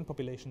they're different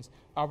populations,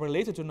 are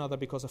related to another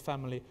because of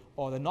family,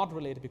 or they're not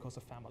related because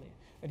of family.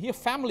 And here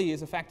family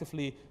is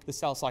effectively the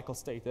cell cycle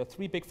state. There are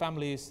three big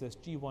families. There's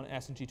G1,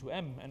 S, and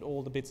G2M, and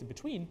all the bits in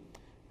between.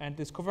 And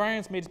this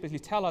covariance matrix basically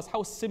tell us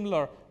how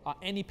similar are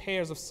any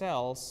pairs of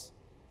cells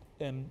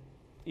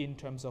in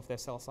terms of their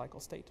cell cycle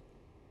state.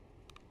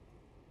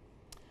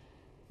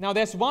 Now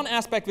there's one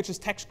aspect which is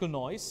technical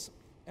noise,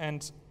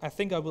 and I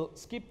think I will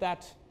skip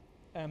that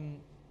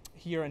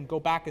here and go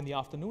back in the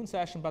afternoon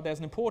session, but there's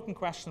an important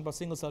question about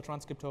single-cell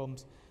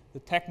transcriptomes. The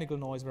technical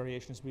noise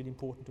variation is really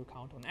important to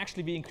account on.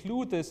 Actually, we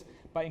include this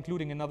by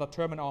including another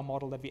term in our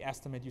model that we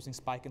estimate using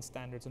spike and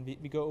standards, and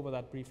we go over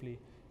that briefly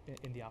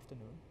in the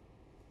afternoon.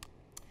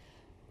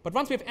 But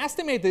once we've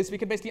estimated this, we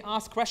can basically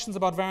ask questions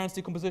about variance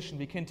decomposition.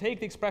 We can take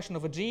the expression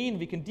of a gene,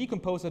 we can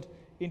decompose it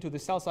into the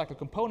cell cycle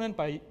component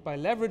by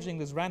leveraging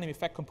this random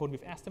effect component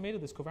we've estimated,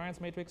 this covariance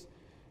matrix.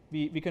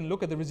 We can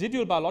look at the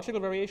residual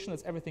biological variation,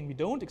 that's everything we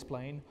don't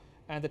explain,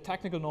 and the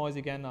technical noise,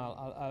 again,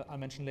 I'll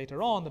mention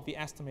later on, that we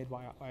estimate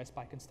via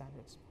spike and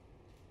standards.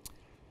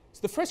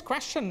 So the first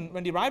question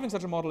when deriving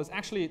such a model is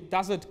actually,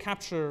 does it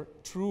capture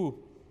true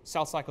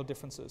cell cycle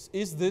differences?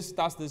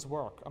 Does this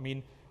work? I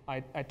mean,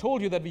 I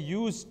told you that we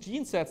use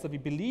gene sets that we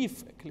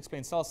believe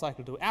explain cell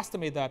cycle to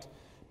estimate that,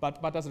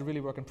 but does it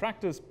really work in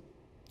practice?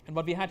 And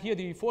what we had here,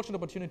 the fortunate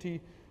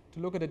opportunity to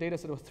look at a data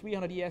set of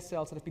 300 ES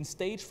cells that have been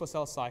staged for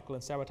cell cycle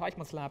in Sarah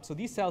Teichmann's lab. So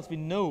these cells we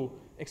know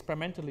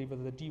experimentally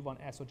whether they're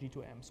G1S or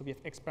G2M. So we have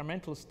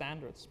experimental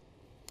standards.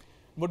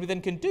 And what we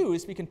then can do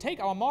is we can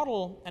take our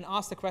model and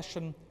ask the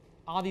question,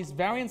 are these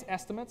variance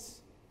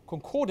estimates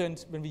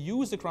concordant when we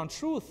use the ground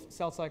truth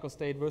cell cycle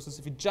state versus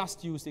if we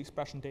just use the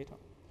expression data?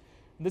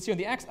 And this here on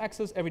the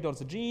x-axis, every dot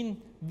is a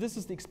gene. This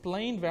is the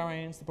explained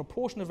variance, the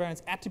proportional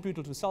variance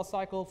attributable to the cell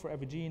cycle for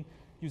every gene.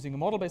 using a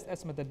model-based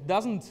estimate that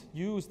doesn't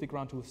use the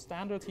ground truth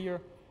standard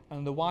here. And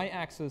on the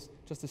y-axis,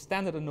 just a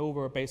standard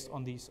ANOVA based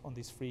on these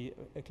three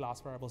class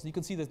variables. And you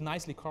can see this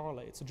nicely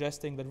correlates,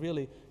 suggesting that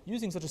really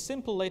using such a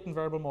simple latent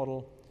variable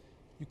model,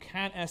 you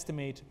can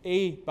estimate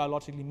a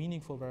biologically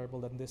meaningful variable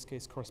that in this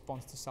case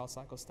corresponds to cell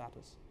cycle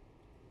status.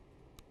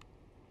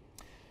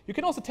 You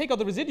can also take out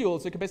the residuals.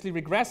 So you can basically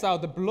regress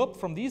out the blob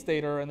from these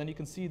data, and then you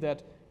can see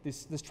that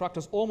this structure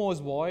is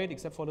almost void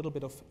except for a little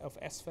bit of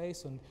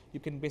S-phase, and you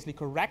can basically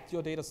correct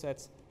your data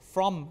sets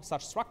from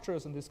such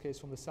structures, in this case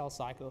from the cell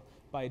cycle,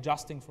 by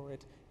adjusting for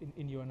it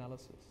in your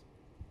analysis.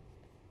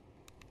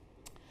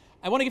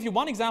 I want to give you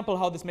one example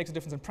how this makes a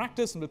difference in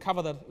practice, and we'll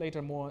cover that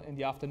later more in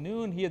the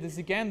afternoon. Here, this is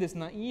again this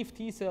naive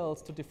T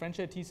cells to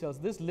differentiate T cells,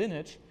 this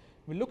lineage.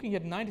 We're looking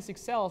at 96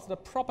 cells that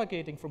are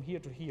propagating from here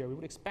to here. We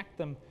would expect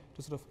them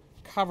to sort of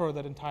cover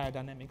that entire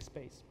dynamic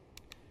space.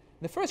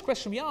 The first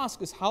question we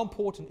ask is, how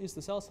important is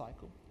the cell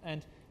cycle?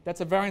 And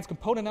that's a variance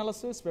component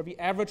analysis where we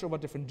average over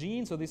different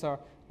genes. So these are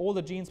all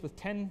the genes with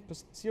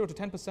 0 to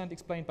 10%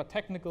 explained by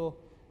technical,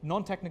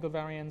 non-technical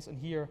variance. And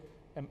here,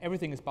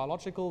 everything is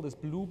biological. This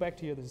blue back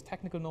here, this is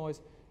technical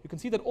noise. You can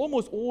see that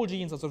almost all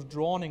genes are sort of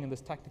drowning in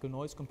this technical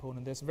noise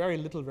component. There's very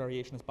little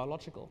variation as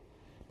biological.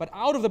 But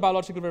out of the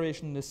biological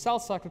variation, the cell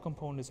cycle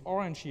component, this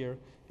orange here,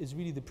 is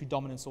really the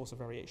predominant source of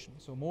variation.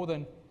 So more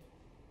than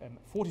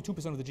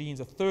 42% of the genes,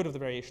 a third of the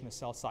variation is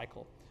cell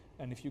cycle.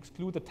 And if you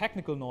exclude the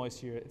technical noise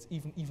here, it's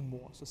even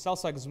more. So cell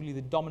cycle is really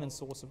the dominant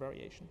source of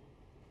variation.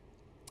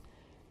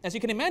 As you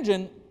can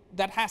imagine,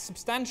 that has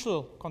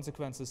substantial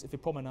consequences if you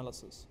perform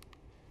analysis.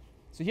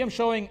 So here I'm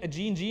showing a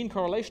gene-gene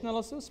correlation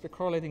analysis. We're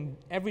correlating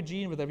every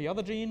gene with every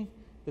other gene.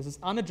 This is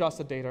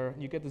unadjusted data,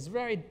 and you get these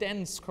very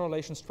dense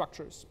correlation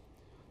structures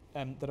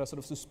that are sort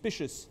of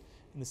suspicious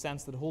in the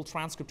sense that the whole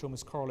transcriptome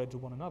is correlated to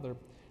one another.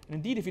 And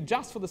indeed, if you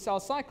adjust for the cell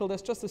cycle,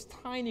 there's just this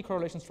tiny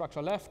correlation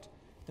structure left,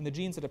 and the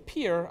genes that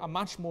appear are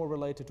much more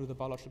related to the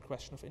biological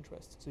question of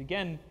interest. So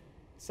again,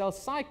 cell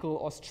cycle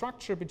or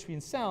structure between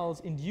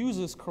cells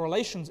induces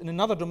correlations in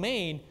another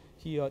domain,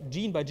 here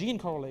gene by gene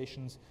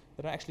correlations,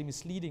 that are actually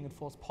misleading and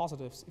false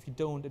positives if you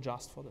don't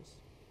adjust for this.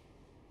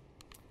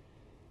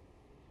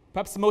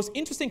 Perhaps the most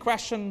interesting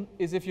question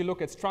is if you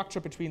look at structure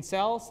between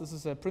cells. This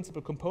is a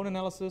principal component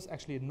analysis,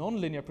 actually a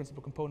nonlinear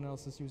principal component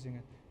analysis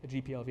using a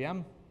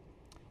GPLVM.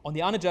 On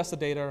the unadjusted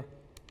data,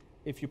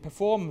 if you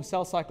perform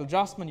cell cycle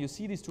adjustment, you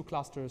see these two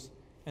clusters,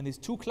 and these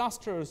two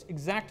clusters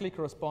exactly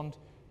correspond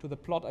to the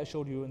plot I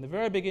showed you in the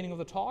very beginning of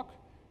the talk,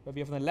 where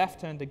we have on the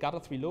left hand the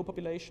GATA3 low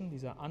population.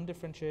 These are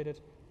undifferentiated.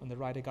 On the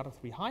right, a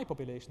GATA3 high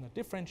population that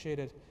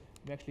differentiated.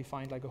 We actually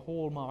find like a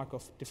whole mark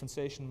of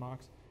differentiation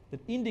marks that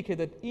indicate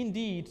that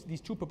indeed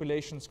these two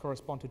populations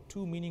correspond to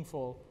two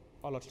meaningful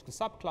biological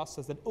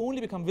subclusters that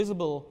only become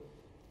visible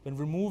when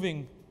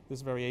removing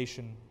this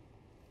variation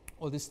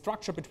or this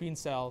structure between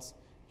cells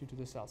due to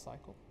the cell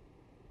cycle.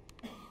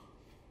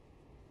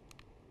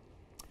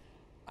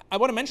 I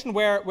want to mention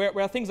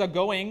where things are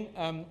going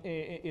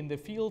in the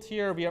field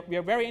here. We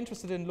are very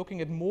interested in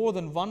looking at more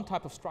than one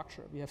type of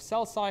structure. We have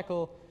cell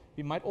cycle.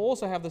 We might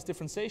also have this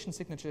differentiation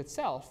signature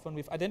itself when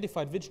we've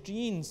identified which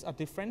genes are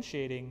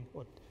differentiating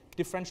or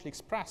differentially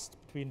expressed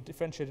between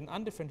differentiated and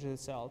undifferentiated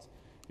cells.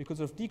 We could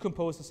sort of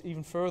decompose this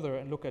even further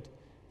and look at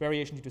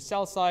variation due to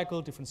cell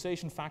cycle,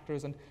 differentiation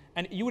factors, and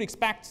you would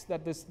expect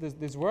that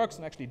this works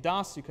and actually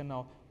does. You can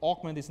now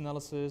augment this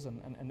analysis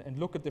and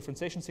look at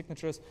differentiation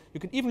signatures. You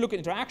can even look at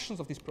interactions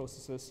of these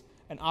processes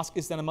and ask,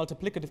 is there a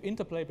multiplicative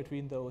interplay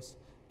between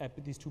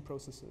these two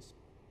processes?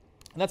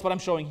 And that's what I'm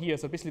showing here.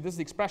 So basically, this is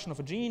the expression of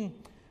a gene.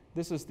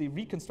 This is the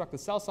reconstructed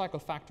cell cycle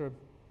factor.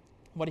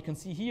 What you can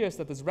see here is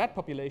that this red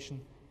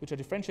population, which are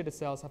differentiated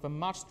cells, have a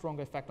much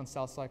stronger effect on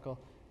cell cycle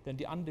than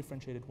the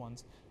undifferentiated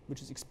ones,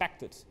 which is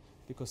expected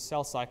because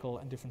cell cycle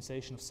and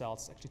differentiation of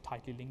cells is actually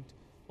tightly linked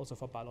also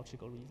for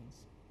biological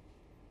reasons.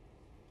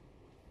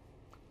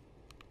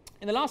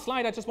 In the last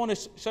slide, I just want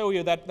to show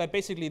you that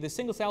basically the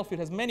single cell field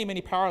has many,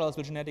 many parallels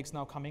with genetics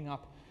now coming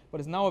up. What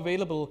is now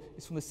available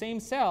is from the same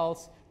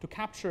cells to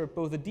capture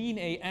both the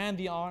DNA and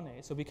the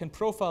RNA. So we can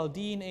profile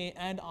DNA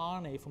and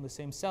RNA from the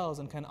same cells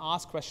and can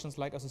ask questions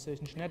like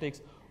association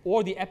genetics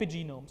or the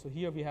epigenome. So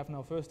here we have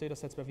now first data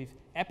sets where we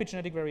have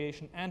epigenetic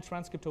variation and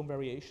transcriptome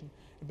variation.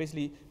 And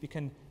basically, we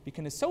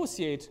can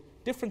associate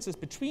differences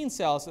between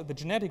cells at the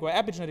genetic or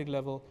epigenetic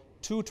level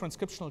to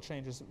transcriptional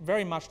changes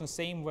very much in the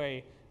same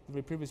way that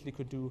we previously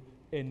could do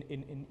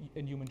in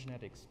human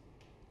genetics.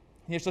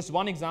 Here's just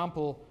one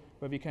example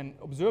where we can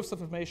observe such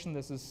information.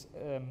 This is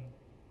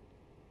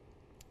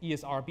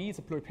ESRB, it's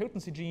a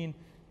pluripotency gene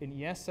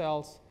in ES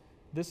cells.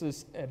 This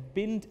is a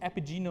binned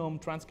epigenome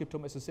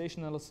transcriptome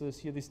association analysis.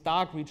 Here, these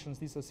dark regions,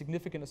 these are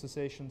significant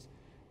associations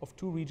of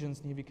two regions.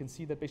 And here we can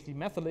see that basically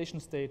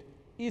methylation state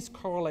is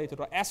correlated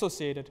or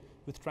associated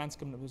with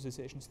transcriptome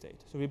association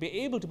state. So we'll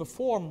be able to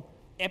perform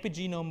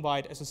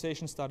epigenome-wide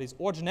association studies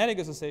or genetic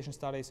association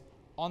studies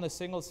on the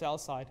single cell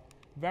side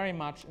very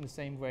much in the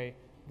same way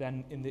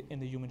than in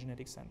the human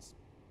genetic sense.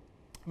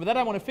 With that,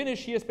 I want to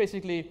finish. Here's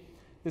basically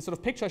this sort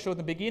of picture I showed in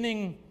the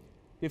beginning.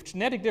 We have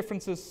genetic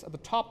differences at the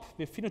top,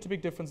 we have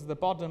phenotypic differences at the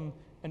bottom,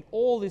 and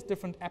all these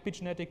different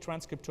epigenetic,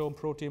 transcriptome,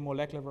 protein,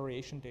 molecular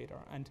variation data.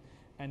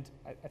 And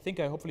I think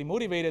I hopefully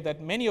motivated that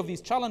many of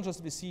these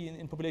challenges we see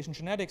in population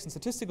genetics and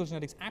statistical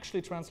genetics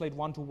actually translate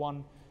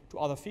one-to-one to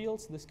other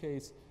fields. In this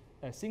case,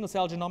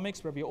 single-cell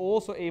genomics, where we're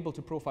also able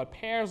to profile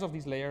pairs of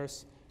these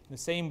layers in the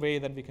same way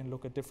that we can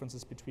look at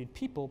differences between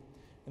people.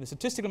 And the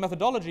statistical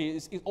methodology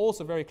is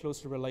also very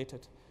closely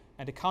related.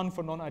 And accounting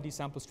for non-ID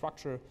sample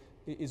structure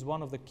is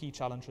one of the key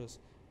challenges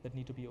that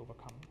need to be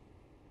overcome.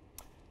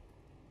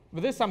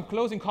 With this, some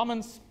closing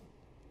comments.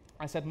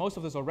 I said most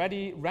of this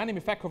already. Random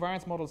effect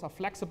covariance models are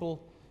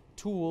flexible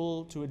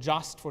tool to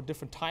adjust for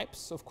different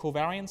types of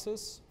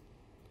covariances.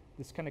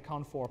 This can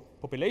account for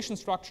population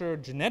structure,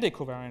 genetic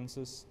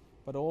covariances,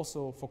 but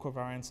also for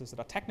covariances that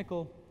are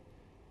technical,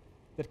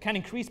 that can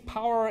increase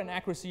power and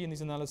accuracy in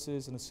these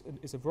analyses, and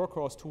is a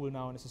workhorse tool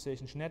now in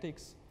association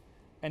genetics.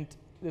 And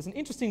there's an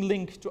interesting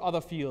link to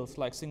other fields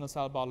like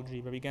single-cell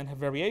biology, where we again have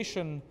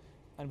variation,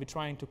 and we're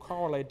trying to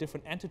correlate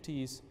different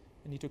entities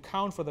and need to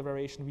account for the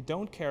variation we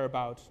don't care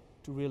about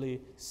to really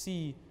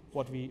see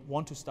what we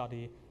want to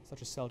study,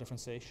 such as cell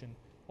differentiation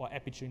or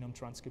epigenome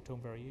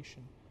transcriptome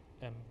variation,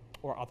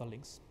 or other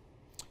links.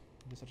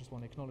 I just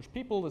want to acknowledge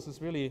people. This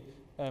is really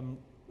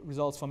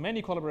results from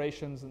many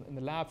collaborations in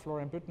the lab.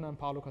 Florian Büttner and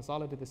Paolo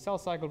Casale did the cell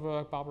cycle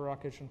work, Barbara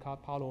Rakic and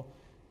Paolo,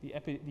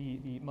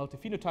 the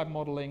multi-phenotype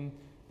modeling.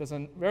 There's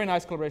a very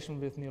nice collaboration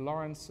with Neil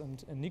Lawrence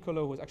and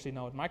Nicolo, who is actually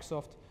now at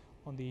Microsoft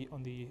on the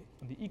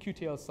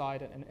EQTL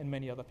side, and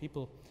many other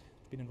people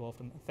have been involved.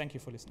 And thank you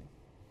for listening.